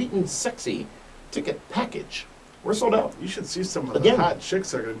the Sweet and Sexy ticket package. We're sold out. You should see some of Again. the hot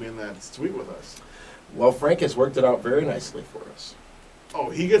chicks that are going to be in that suite with us. Well, Frank has worked it out very nicely for us. Oh,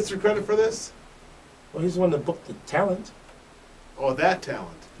 he gets the credit for this? Well, he's the one that booked the talent. Oh, that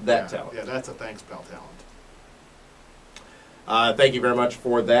talent. That Yeah, talent. Yeah, that's a thanks pal talent. Thank you very much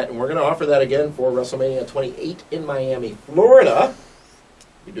for that. And we're going to offer that again for WrestleMania 28 in Miami, Florida.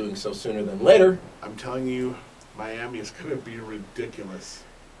 We'll be doing so sooner than later. I'm telling you, Miami is going to be ridiculous.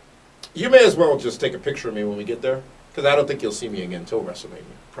 You may as well just take a picture of me when we get there, because I don't think you'll see me again until WrestleMania.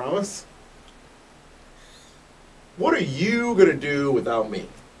 Promise? What are you going to do without me?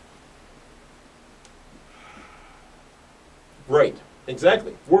 Right.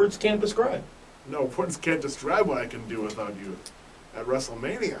 Exactly. Words can't describe. No, words can't describe what I can do without you at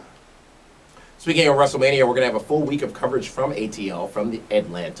WrestleMania. Speaking of WrestleMania, we're going to have a full week of coverage from ATL, from the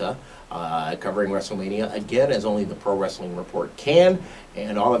Atlanta, covering WrestleMania again, as only the Pro Wrestling Report can.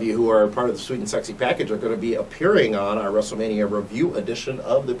 And all of you who are part of the Sweet and Sexy package are going to be appearing on our WrestleMania review edition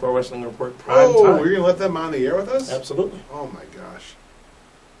of the Pro Wrestling Report Prime Oh, Time. we're going to let them on the air with us? Absolutely. Oh my gosh.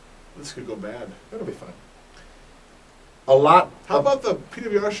 This could go bad. That'll be fine. A lot. How about the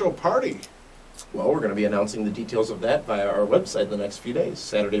PWR show party? Well, we're going to be announcing the details of that via our website in the next few days.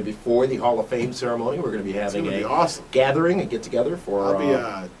 Saturday before the Hall of Fame ceremony, we're going to be having It's gonna a be awesome. gathering, a get-together for... I'll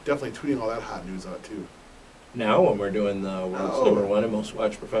be definitely tweeting all that hot news out too. now when we're doing the world's #1 and most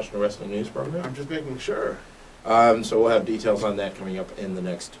watched professional wrestling news program. I'm just making sure. So we'll have details on that coming up in the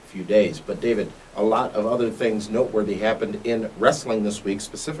next few days. But David, a lot of other things noteworthy happened in wrestling this week,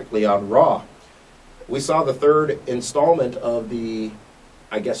 specifically on Raw. We saw the third installment of the,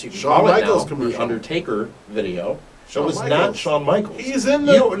 I guess you could Shawn call it Michaels now, commercial. the Undertaker video. Shawn It was not Michaels. Shawn Michaels. He's in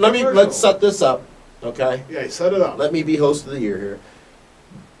the commercial. Let's set this up, okay? Yeah, set it up. Let me be host of the year here.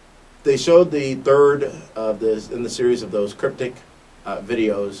 They showed the third of this in the series of those cryptic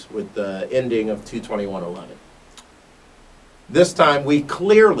videos with the ending of 2/21/11. This time we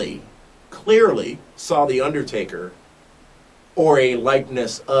clearly saw the Undertaker or a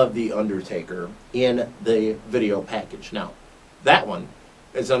likeness of the Undertaker in the video package. Now, that one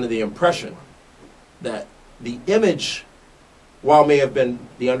is under the impression that the image, while may have been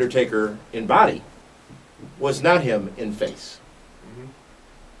the Undertaker in body, was not him in face.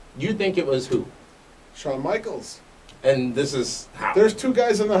 You think it was who? Shawn Michaels. And this is how? There's two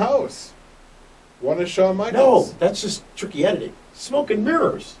guys in the house. One is Shawn No, Michaels. that's just tricky editing. Smoke and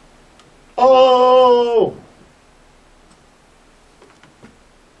mirrors. Oh!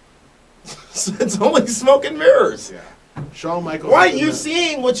 It's only smoke and mirrors. Yeah. Shawn Michaels. Why are you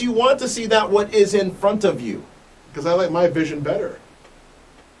seeing what you want to see, not what is in front of you? Because I like my vision better.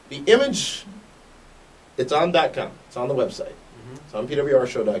 The image, it's on .com. It's on the website. It's on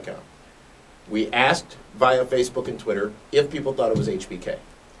pwrshow.com. We asked via Facebook and Twitter if people thought it was HBK.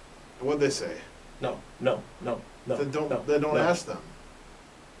 And what'd they say? No. Then don't no. ask them.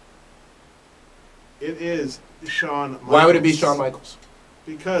 It is Shawn Michaels. Why would it be Shawn Michaels?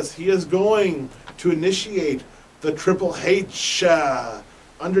 Because he is going to initiate the Triple H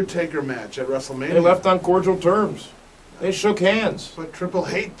Undertaker match at WrestleMania. They left on cordial terms. They shook hands. But Triple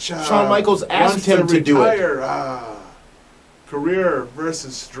H Shawn Michaels asked wants him to do it. retire. Career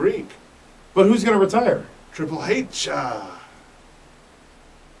versus streak. But who's going to retire? Triple H.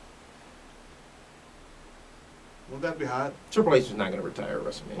 Won't that be hot? Triple H is not going to retire at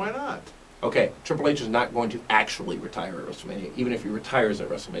WrestleMania. Why not? Okay, Triple H is not going to actually retire at WrestleMania. Even if he retires at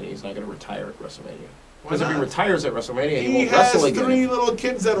WrestleMania, he's not going to retire at WrestleMania. Because if he not? retires at WrestleMania, he He won't has wrestle again. 3 little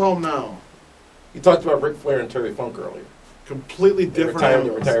kids at home now. You talked about Ric Flair and Terry Funk earlier. Completely They different retired,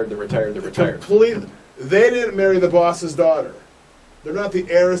 animals. they retired. They didn't marry the boss's daughter. They're not the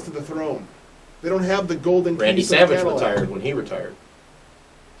heirs to the throne. They don't have the golden Randy keys of Savage Cadillac. retired when he retired.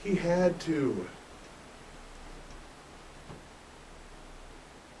 He had to.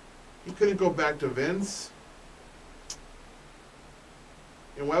 He couldn't go back to Vince.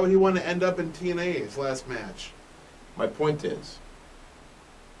 And why would he want to end up in TNA his last match? My point is,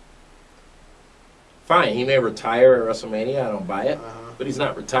 fine, he may retire at WrestleMania, I don't buy it, but he's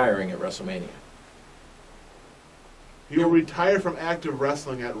not retiring at WrestleMania. He will retire from active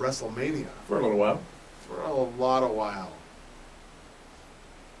wrestling at WrestleMania For a little while. for a lot of while.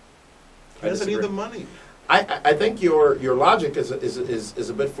 He I doesn't need disagree. the money. I think your logic is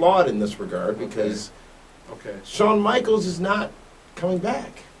a bit flawed in this regard because Okay. Shawn Michaels is not coming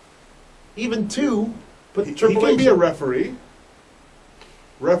back. Even but He Triple can H be a referee.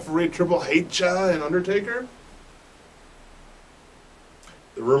 Referee Triple H and Undertaker.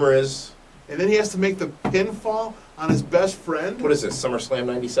 The rumor is, And then he has to make the pinfall on his best friend. what is this, SummerSlam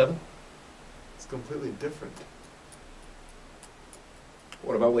 '97? It's completely different.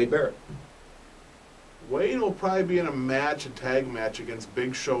 What about Wade Barrett? Wade will probably be in a match, a tag match against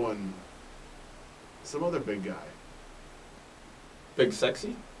Big Show and some other big guy. Big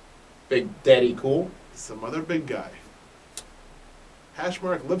Sexy? Big Daddy Cool? Some other big guy.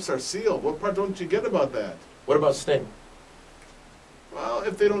 Hashmark lips are sealed. What part don't you get about that? What about Sting? Well,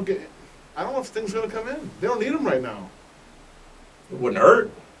 if they don't get... I don't know if Sting's going to come in. They don't need him right now. It wouldn't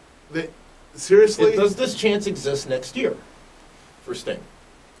hurt. Seriously? Does this chance exist next year for Sting?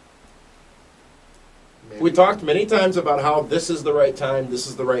 Maybe. We talked many times about how this is the right time, this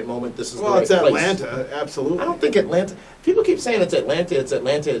is the right moment, this is the right it's place. Atlanta, absolutely. I don't think Atlanta. People keep saying it's Atlanta, it's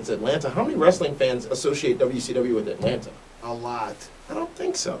Atlanta, it's Atlanta. How many wrestling fans associate WCW with Atlanta? A lot. I don't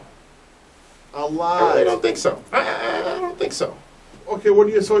think so. A I lot. really don't think so. I don't think so. Okay, what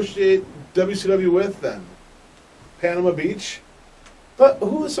do you associate WCW with then? Panama Beach? But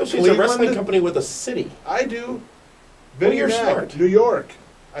who associates a wrestling Cleveland? company with a city? I do. Well, you're Vinnie Mac, smart. New York.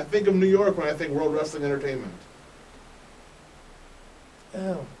 I think of New York when I think World Wrestling Entertainment.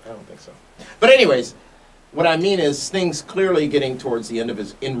 Oh, I don't think so. But anyways, what I mean is Sting's clearly getting towards the end of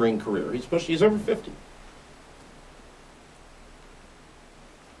his in-ring career. He's over 50.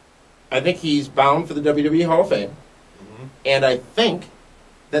 I think he's bound for the WWE Hall of Fame. Mm-hmm. And I think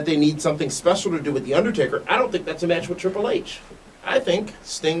that they need something special to do with The Undertaker. I don't think that's a match with Triple H. I think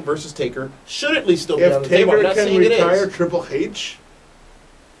Sting versus Taker should at least still be on If the table. I'm Taker not can saying it retire is. Triple H,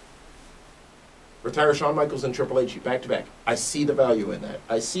 Retire Shawn Michaels and Triple H back to back. I see the value in that.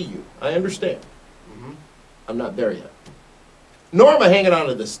 I see you. I understand. Mhm. I'm not there yet. Nor am I hanging on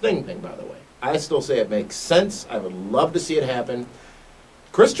to this Sting thing, by the way. I still say it makes sense. I would love to see it happen.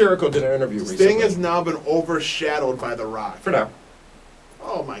 Chris Jericho did an interview recently. Sting has now been overshadowed by The Rock. For now.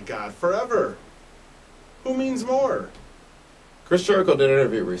 Oh my God, forever. Who means more? Chris Jericho did an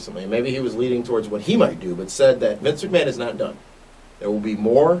interview recently. Maybe he was leading towards what he might do, but said that Vince McMahon is not done. There will be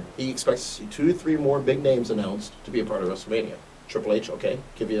more. He expects to see 2 to 3 more big names announced to be a part of WrestleMania. Triple H, okay,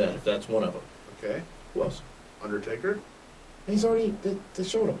 give you that if that's one of them. Okay. Who else? Undertaker? He's already, they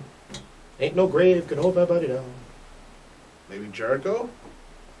showed him. Ain't no grave can hold my body down. Maybe Jericho?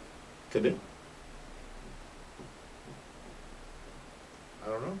 Could be. I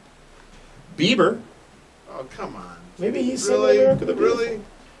don't know. Bieber. Oh, come on. Maybe he's Really? singing America the Beautiful. Really?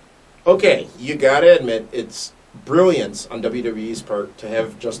 Okay, you gotta admit, it's brilliance on WWE's part to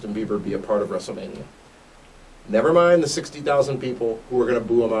have Justin Bieber be a part of WrestleMania. Never mind the 60,000 people who are going to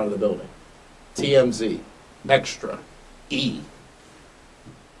boo him out of the building. TMZ, Extra, E.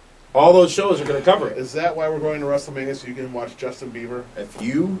 All those shows are going to cover it. Is that why we're going to WrestleMania, so you can watch Justin Bieber? If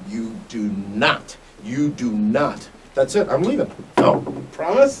you do not. That's it. I'm leaving. No,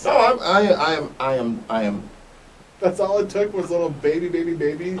 Promise? no. I am. That's all it took was a little baby.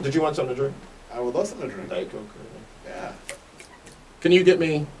 Did you want something to drink? I would love something to drink. Diet Coke. Yeah. Can you get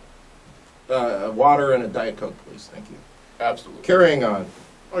me water and a Diet Coke, please? Thank you. Absolutely. Carrying on.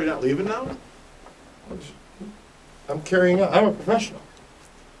 Oh, you're not leaving now? I'm carrying on. I'm a professional.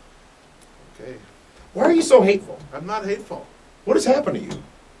 Okay. Why are you so hateful? I'm not hateful. What has happened to you?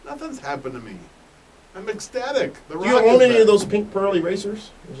 Nothing's happened to me. I'm ecstatic. The Do you Rock own is any of back. those pink pearl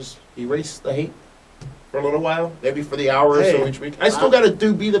erasers? You just erase the hate for a little while? Maybe for the hour or so Hey, each week? I still got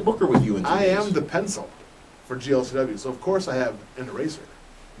to be the booker with you in 2 I days. am the pencil for GLCW, so of course I have an eraser.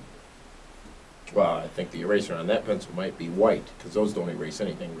 Well, I think the eraser on that pencil might be white, because those don't erase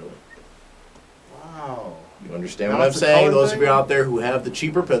anything, really. Wow. You understand Now what I'm it's a saying? color Those of you thing? out there who have the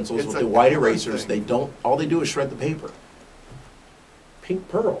cheaper pencils It's with a the white color erasers, thing. they don't, all they do is shred the paper. Pink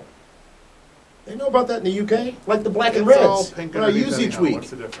pearl. They know about that in the UK? Like the black and It's all reds pink that I underneath use each anyhow. week. What's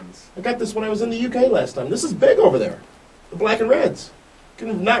the difference? I got this when I was in the UK last time. This is big over there. The black and reds. You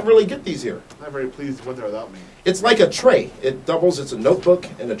can not really get these here. I'm not very pleased you went there without me. It's like a tray. It doubles. It's a notebook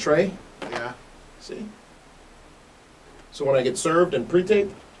and a tray. Yeah. See? So when I get served and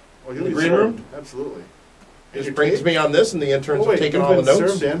pre-taped, Well, In you'll the be green served. room? Absolutely. it And just you're brings taped? me on this, and the interns Oh, wait, are taking you've all the been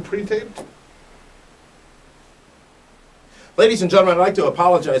notes. served and pre-taped? Ladies and gentlemen, I'd like to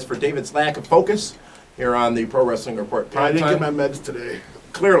apologize for David's lack of focus here on the Pro Wrestling Report Yeah, I didn't Primetime. get my meds today.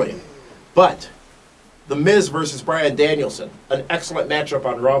 Clearly. But The Miz versus Bryan Danielson, an excellent matchup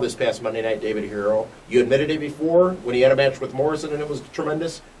on Raw this past Monday night, David Hero. You admitted it before when he had a match with Morrison and it was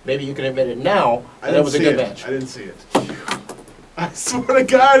tremendous. Maybe you can admit it now that it was a good match. I didn't see it. I swear to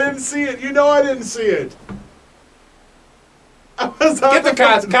God, I didn't see it. You know I didn't see it. I was on Get the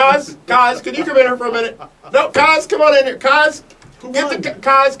Kaz. Kaz, can you come in here for a minute? No, Kaz, come on in here. Kaz, Who get won? the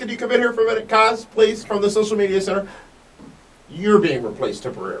Kaz, can you come in here for a minute? Kaz, please, from the social media center. You're being replaced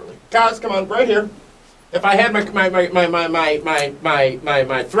temporarily. Kaz, come on, right here. If I had my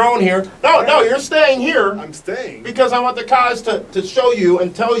throne here. No, you're staying here. I'm staying. Because I want the Kaz to show you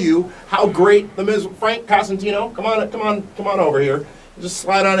and tell you how great the Miz. Frank Cosentino, come on over here. Just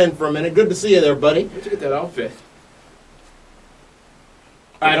slide on in for a minute. Good to see you there, buddy. Where'd you get that outfit?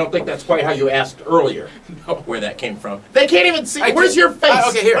 I don't think that's quite how you asked earlier No. where that came from. They can't even see. I Where's can't- your face?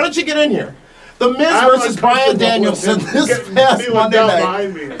 okay, here. Why don't you get in here? The Miz I'm versus Bryan uncomfortable Danielson with him this getting past kneeling Monday down night.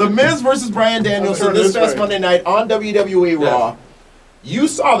 behind me. The Miz versus Bryan Danielson this past Monday night on WWE Raw. You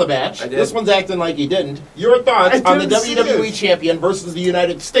saw the match. I did. This one's acting like he didn't. Your thoughts I on the didn't see WWE it. champion versus the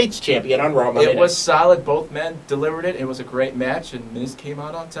United States champion on Raw Monday It was night? solid. Both men delivered it. It was a great match, and Miz came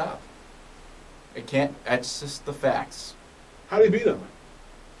out on top. It can't. That's just the facts. How did he beat him?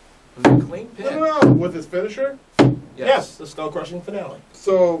 It was a clean pin. No, with his finisher? Yes, the skull crushing finale.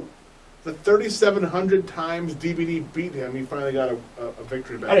 So, the 3,700 times DVD beat him, he finally got a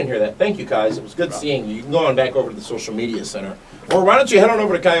victory back. I didn't hear that. Thank you, guys. It was good seeing you. You can go on back over to the social media center. Or why don't you head on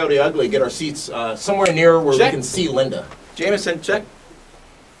over to Coyote Ugly, get our seats somewhere near where Check. we can see Linda. Jameson, check.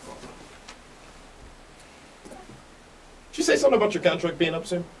 Did you say something about your contract being up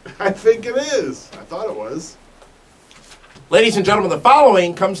soon? I think it is. I thought it was. Ladies and gentlemen, the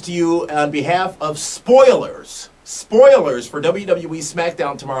following comes to you on behalf of spoilers. Spoilers for WWE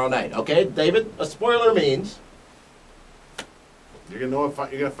SmackDown tomorrow night. Okay, David? A spoiler means You're gonna know.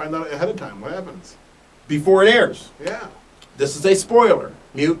 You're gonna find out ahead of time what happens. before it airs. Yeah. This is a spoiler.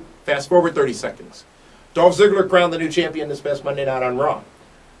 Mute. Fast forward 30 seconds. Dolph Ziggler crowned the new champion this past Monday night on Raw.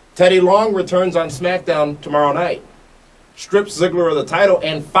 Teddy Long returns on SmackDown tomorrow night. Strips Ziggler of the title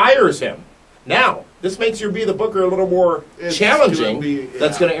and fires him. Now, this makes your Be the Booker a little more It's challenging. gonna be-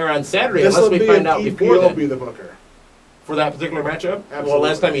 That's yeah. going to air on Saturday, This unless will we be find an out before EPO then. be the booker. For that particular matchup? Well, Absolutely.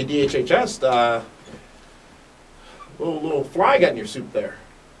 last time you DHHS'd, little fly got in your soup there.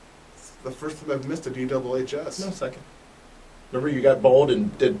 It's the first time I've missed a DHHS. No, second. Remember you got bold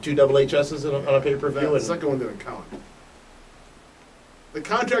and did 2 double HSs on a pay-per-view? The And second one didn't count. The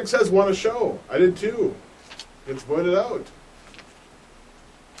contract says one a show. I did too. It's voided out.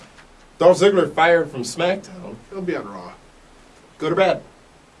 Dolph Ziggler fired from SmackDown. He'll be on Raw. Good or bad?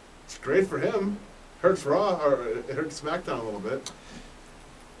 It's great for him. Hurts Raw, or it hurts SmackDown a little bit.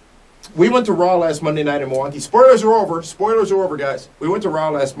 We went to Raw last Monday night in Milwaukee. Spoilers are over. Spoilers are over, guys. We went to Raw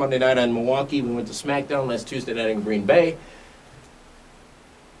last Monday night in Milwaukee. We went to SmackDown last Tuesday night in Green Bay.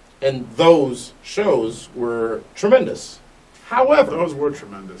 And those shows were tremendous. However, Those were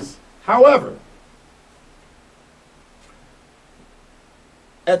tremendous.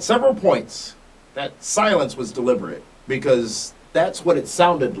 at several points, that silence was deliberate because that's what it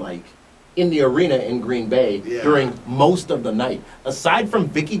sounded like in the arena in Green Bay Yeah. during most of the night. Aside from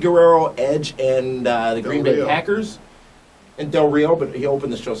Vicky Guerrero, Edge, and the Green Bay Rio. Packers, and Del Rio, but he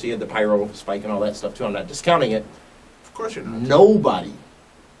opened the show, so he had the pyro spike and all that stuff too. I'm not discounting it. Of course you're not. Nobody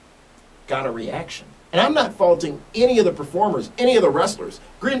got a reaction. And I'm not faulting any of the performers, any of the wrestlers.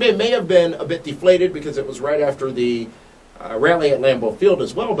 Green Bay may have been a bit deflated because it was right after the rally at Lambeau Field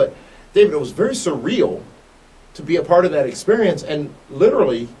as well, but David, it was very surreal to be a part of that experience. And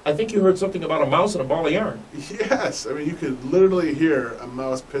literally, I think you heard something about a mouse and a ball of yarn. Yes, I mean you could literally hear a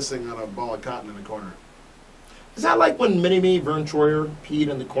mouse pissing on a ball of cotton in the corner. Is that like when Mini-Me Vern Troyer peed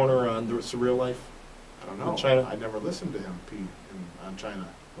in the corner on The Surreal Life? I don't know. In China? I never listened to him pee on China.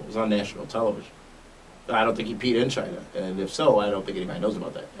 It was on national television. I don't think he peed in China, and if so, I don't think anybody knows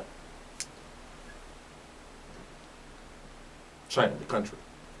about that yet. China, the country,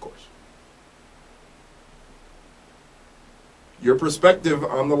 of course. Your perspective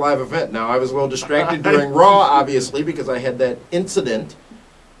on the live event. Now, I was a little distracted during Raw, obviously, because I had that incident,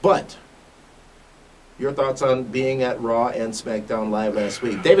 but your thoughts on being at Raw and SmackDown Live last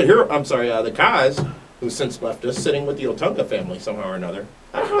week. David here, the Kaz, who's since left us, sitting with the Otunga family somehow or another.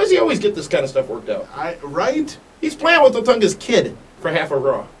 How does he always get this kind of stuff worked out? Right? He's playing with Otunga's kid for half a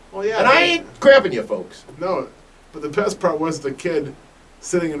Raw. Well, yeah. And I ain't crapping you, folks. No, but the best part was the kid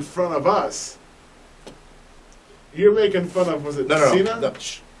sitting in front of us. You're making fun of, was it Cena? No,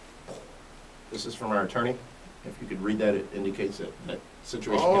 shh. This is from our attorney. If you could read that, it indicates that that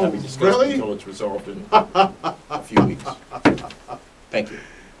situation cannot be discussed really? until it's resolved in a few weeks. Thank you.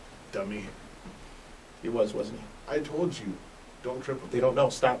 Dummy. He was, wasn't he? I told you, don't trip him. They don't know.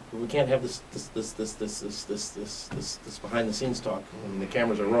 Stop. We can't have this behind the scenes talk. When the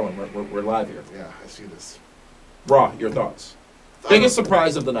cameras are rolling. We're live here. Yeah, I see this. Raw, your thoughts. Biggest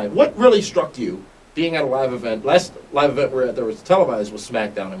surprise of the night. What really struck you being at a live event? Last live event where there was televised was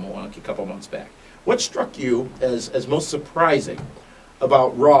SmackDown in Milwaukee a couple months back. What struck you as most surprising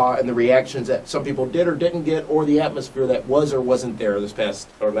about Raw and the reactions that some people did or didn't get, or the atmosphere that was or wasn't there this past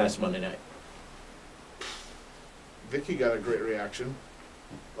or last Monday night? Vicky got a great reaction,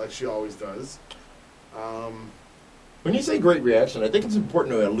 like she always does. When you say great reaction, I think it's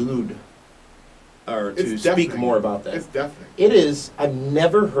important to allude or to It's speak deafening. more about that. It's deafening. It is. I've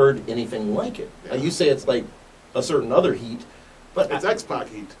never heard anything like it. Yeah. You say it's like a certain other heat, but It's X-Pac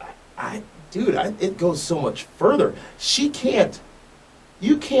heat. Dude, it goes so much further. She can't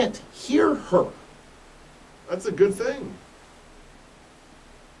You can't hear her. That's a good thing.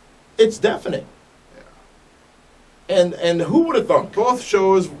 It's deafening. And who would have thunk? Both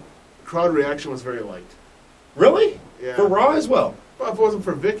shows, crowd reaction was very light. Really? Yeah. For Raw as well. Well, if it wasn't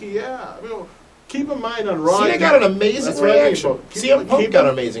for Vicky, yeah. I mean, keep in mind on Raw. Cena got an amazing That's what I mean, reaction. folks. CM Punk got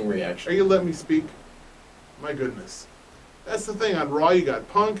an amazing reaction. Are you letting me speak? My goodness. That's the thing. On Raw, you got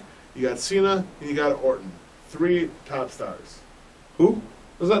Punk, you got Cena, and you got Orton. 3 top stars. Who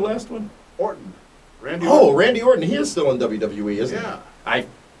was that last one? Orton. Randy Oh, Orton. Randy Orton. He is still in WWE, isn't he? Yeah. I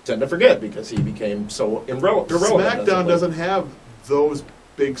tend to forget because he became so irrelevant. SmackDown doesn't have those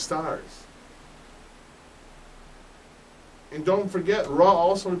big stars. And don't forget, Raw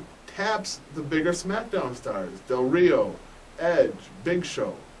also taps the bigger SmackDown stars. Del Rio, Edge, Big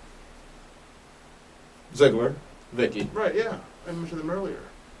Show. Ziggler, Vicky. Right, yeah. I mentioned them earlier.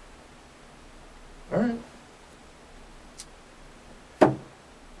 All right.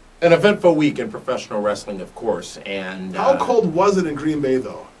 An eventful week in professional wrestling, of course, and How cold was it in Green Bay,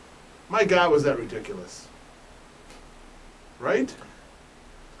 though? My God, was that ridiculous. Right?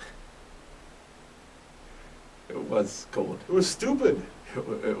 it was cold. It was stupid.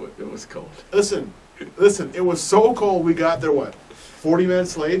 It was cold. Listen, it was so cold we got there, what, 40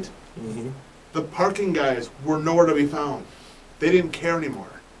 minutes late? Mm-hmm. The parking guys were nowhere to be found. They didn't care anymore.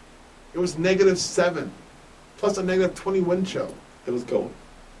 It was -7, plus a -20 wind chill. It was cold.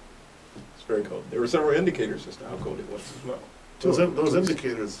 It's very cold. There were several indicators as to how cold it was as well. Those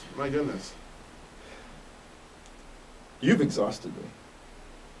indicators, my goodness. You've exhausted me.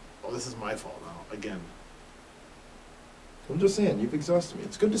 Oh, this is my fault now, again. I'm just saying, you've exhausted me.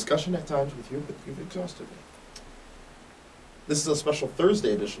 It's good discussion at times with you, but you've exhausted me. This is a special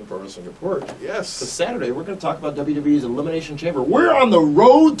Thursday edition of Pro Wrestling Report. Yes. So Saturday, we're going to talk about WWE's Elimination Chamber. We're on the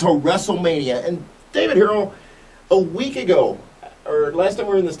road to WrestleMania. And David Hero, a week ago, or last time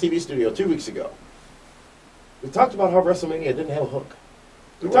we were in this TV studio, 2 weeks ago, we talked about how WrestleMania didn't have a hook.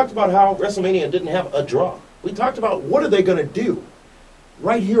 We talked about how WrestleMania didn't have a draw. We talked about what are they going to do.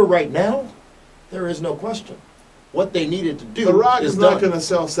 Right here, right now, there is no question. What they needed to do The Rock is is not done. going to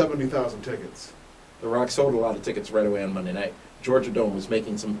sell 70,000 tickets. The Rock sold a lot of tickets right away on Monday night. Georgia Dome was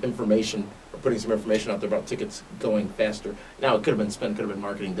making some information, or putting some information out there about tickets going faster. Now, it could have been spent, could have been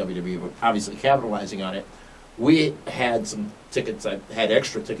marketing WWE, but obviously capitalizing on it. We had some tickets. I had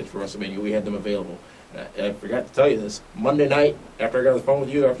extra tickets for WrestleMania. We had them available. And I forgot to tell you this. Monday night, after I got on the phone with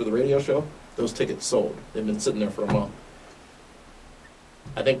you after the radio show, those tickets sold. They've been sitting there for a month.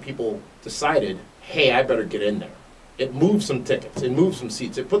 I think people decided, hey, I better get in there. It moved some tickets. It moved some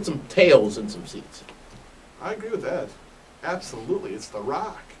seats. It put some tails in some seats. I agree with that. Absolutely. It's The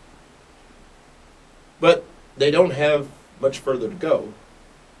Rock. But they don't have much further to go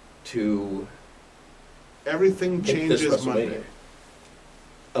to Everything make this changes WrestleMania. Monday.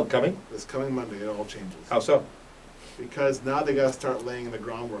 Upcoming? This coming Monday, it all changes. How so? Because now they got to start laying the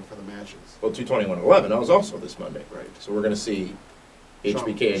groundwork for the matches. Well, 221-11, that was also this Monday. Right. So we're going to see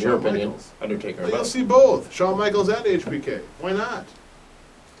HBK, in Shawn your opinion, Michaels. Undertaker. Well, and you'll us. see both, Shawn Michaels and HBK. Why not?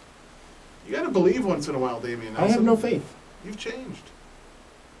 You got to believe once in a while, Damian. I have no faith. You've changed.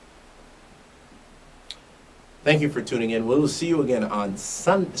 Thank you for tuning in. We'll see you again on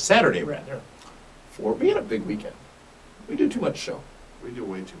Saturday, rather. We had a big weekend. We do too much show. We do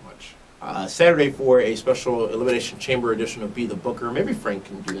way too much. Saturday for a special Elimination Chamber edition of Be the Booker. Maybe Frank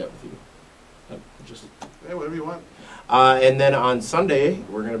can do that with you. Just. Hey, whatever you want. And then on Sunday,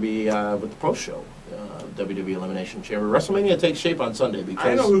 we're going to be with the post show, WWE Elimination Chamber. WrestleMania takes shape on Sunday because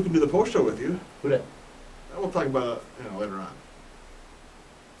I know who can do the post show with you. who that? We'll talk about it later on.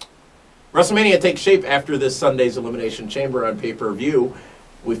 WrestleMania takes shape after this Sunday's Elimination Chamber on pay-per-view.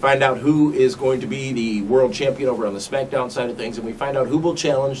 We find out who is going to be the world champion over on the SmackDown side of things, and we find out who will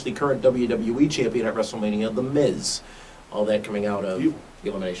challenge the current WWE champion at WrestleMania, The Miz. All that coming out of the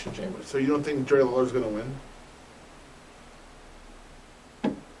Elimination Chamber. So you don't think Jerry Lawler's going to win?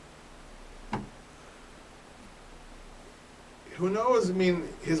 Who knows? I mean,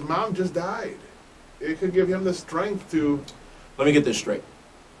 his mom just died. It could give him the strength to... Let me get this straight.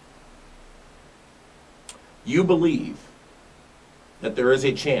 You believe that there is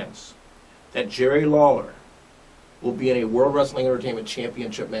a chance that Jerry Lawler will be in a World Wrestling Entertainment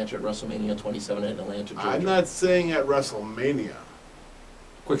Championship match at WrestleMania 27 in Atlanta, Georgia. I'm not saying at WrestleMania.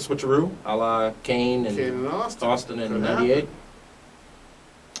 Quick switcheroo, a la Kane and Austin in Could '98. happen.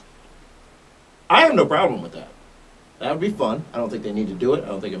 I have no problem with that. That would be fun. I don't think they need to do it. I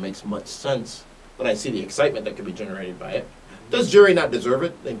don't think it makes much sense. But I see the excitement that could be generated by it. Does Jerry not deserve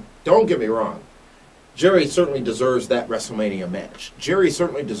it? Don't get me wrong. Jerry certainly deserves that WrestleMania match. Jerry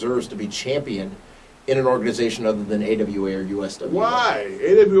certainly deserves to be champion in an organization other than AWA or USWA. Why?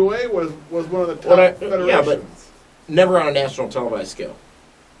 AWA was one of the top federations. Yeah, but never on a national televised scale.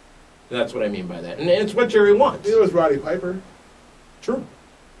 That's what I mean by that. And it's what Jerry wants. Neither was Roddy Piper. True.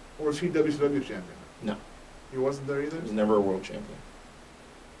 Or was he WCW champion? No. He wasn't there either? He was never a world champion.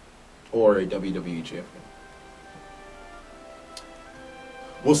 Or a WWE champion.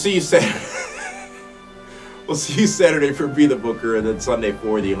 We'll see you Saturday. We'll see you Saturday for Be the Booker, and then Sunday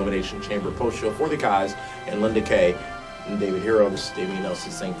for the Elimination Chamber post show for the guys and Linda Kay and David Hero. This is Damian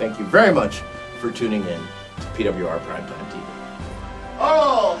Nelson saying thank you very much for tuning in to PWR Primetime TV.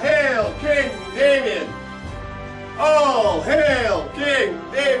 All hail King Damian! All hail King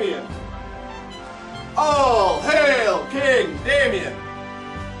Damian! All hail King Damian!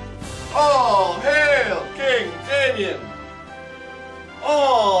 All hail King Damian!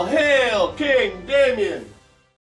 All hail King Damian!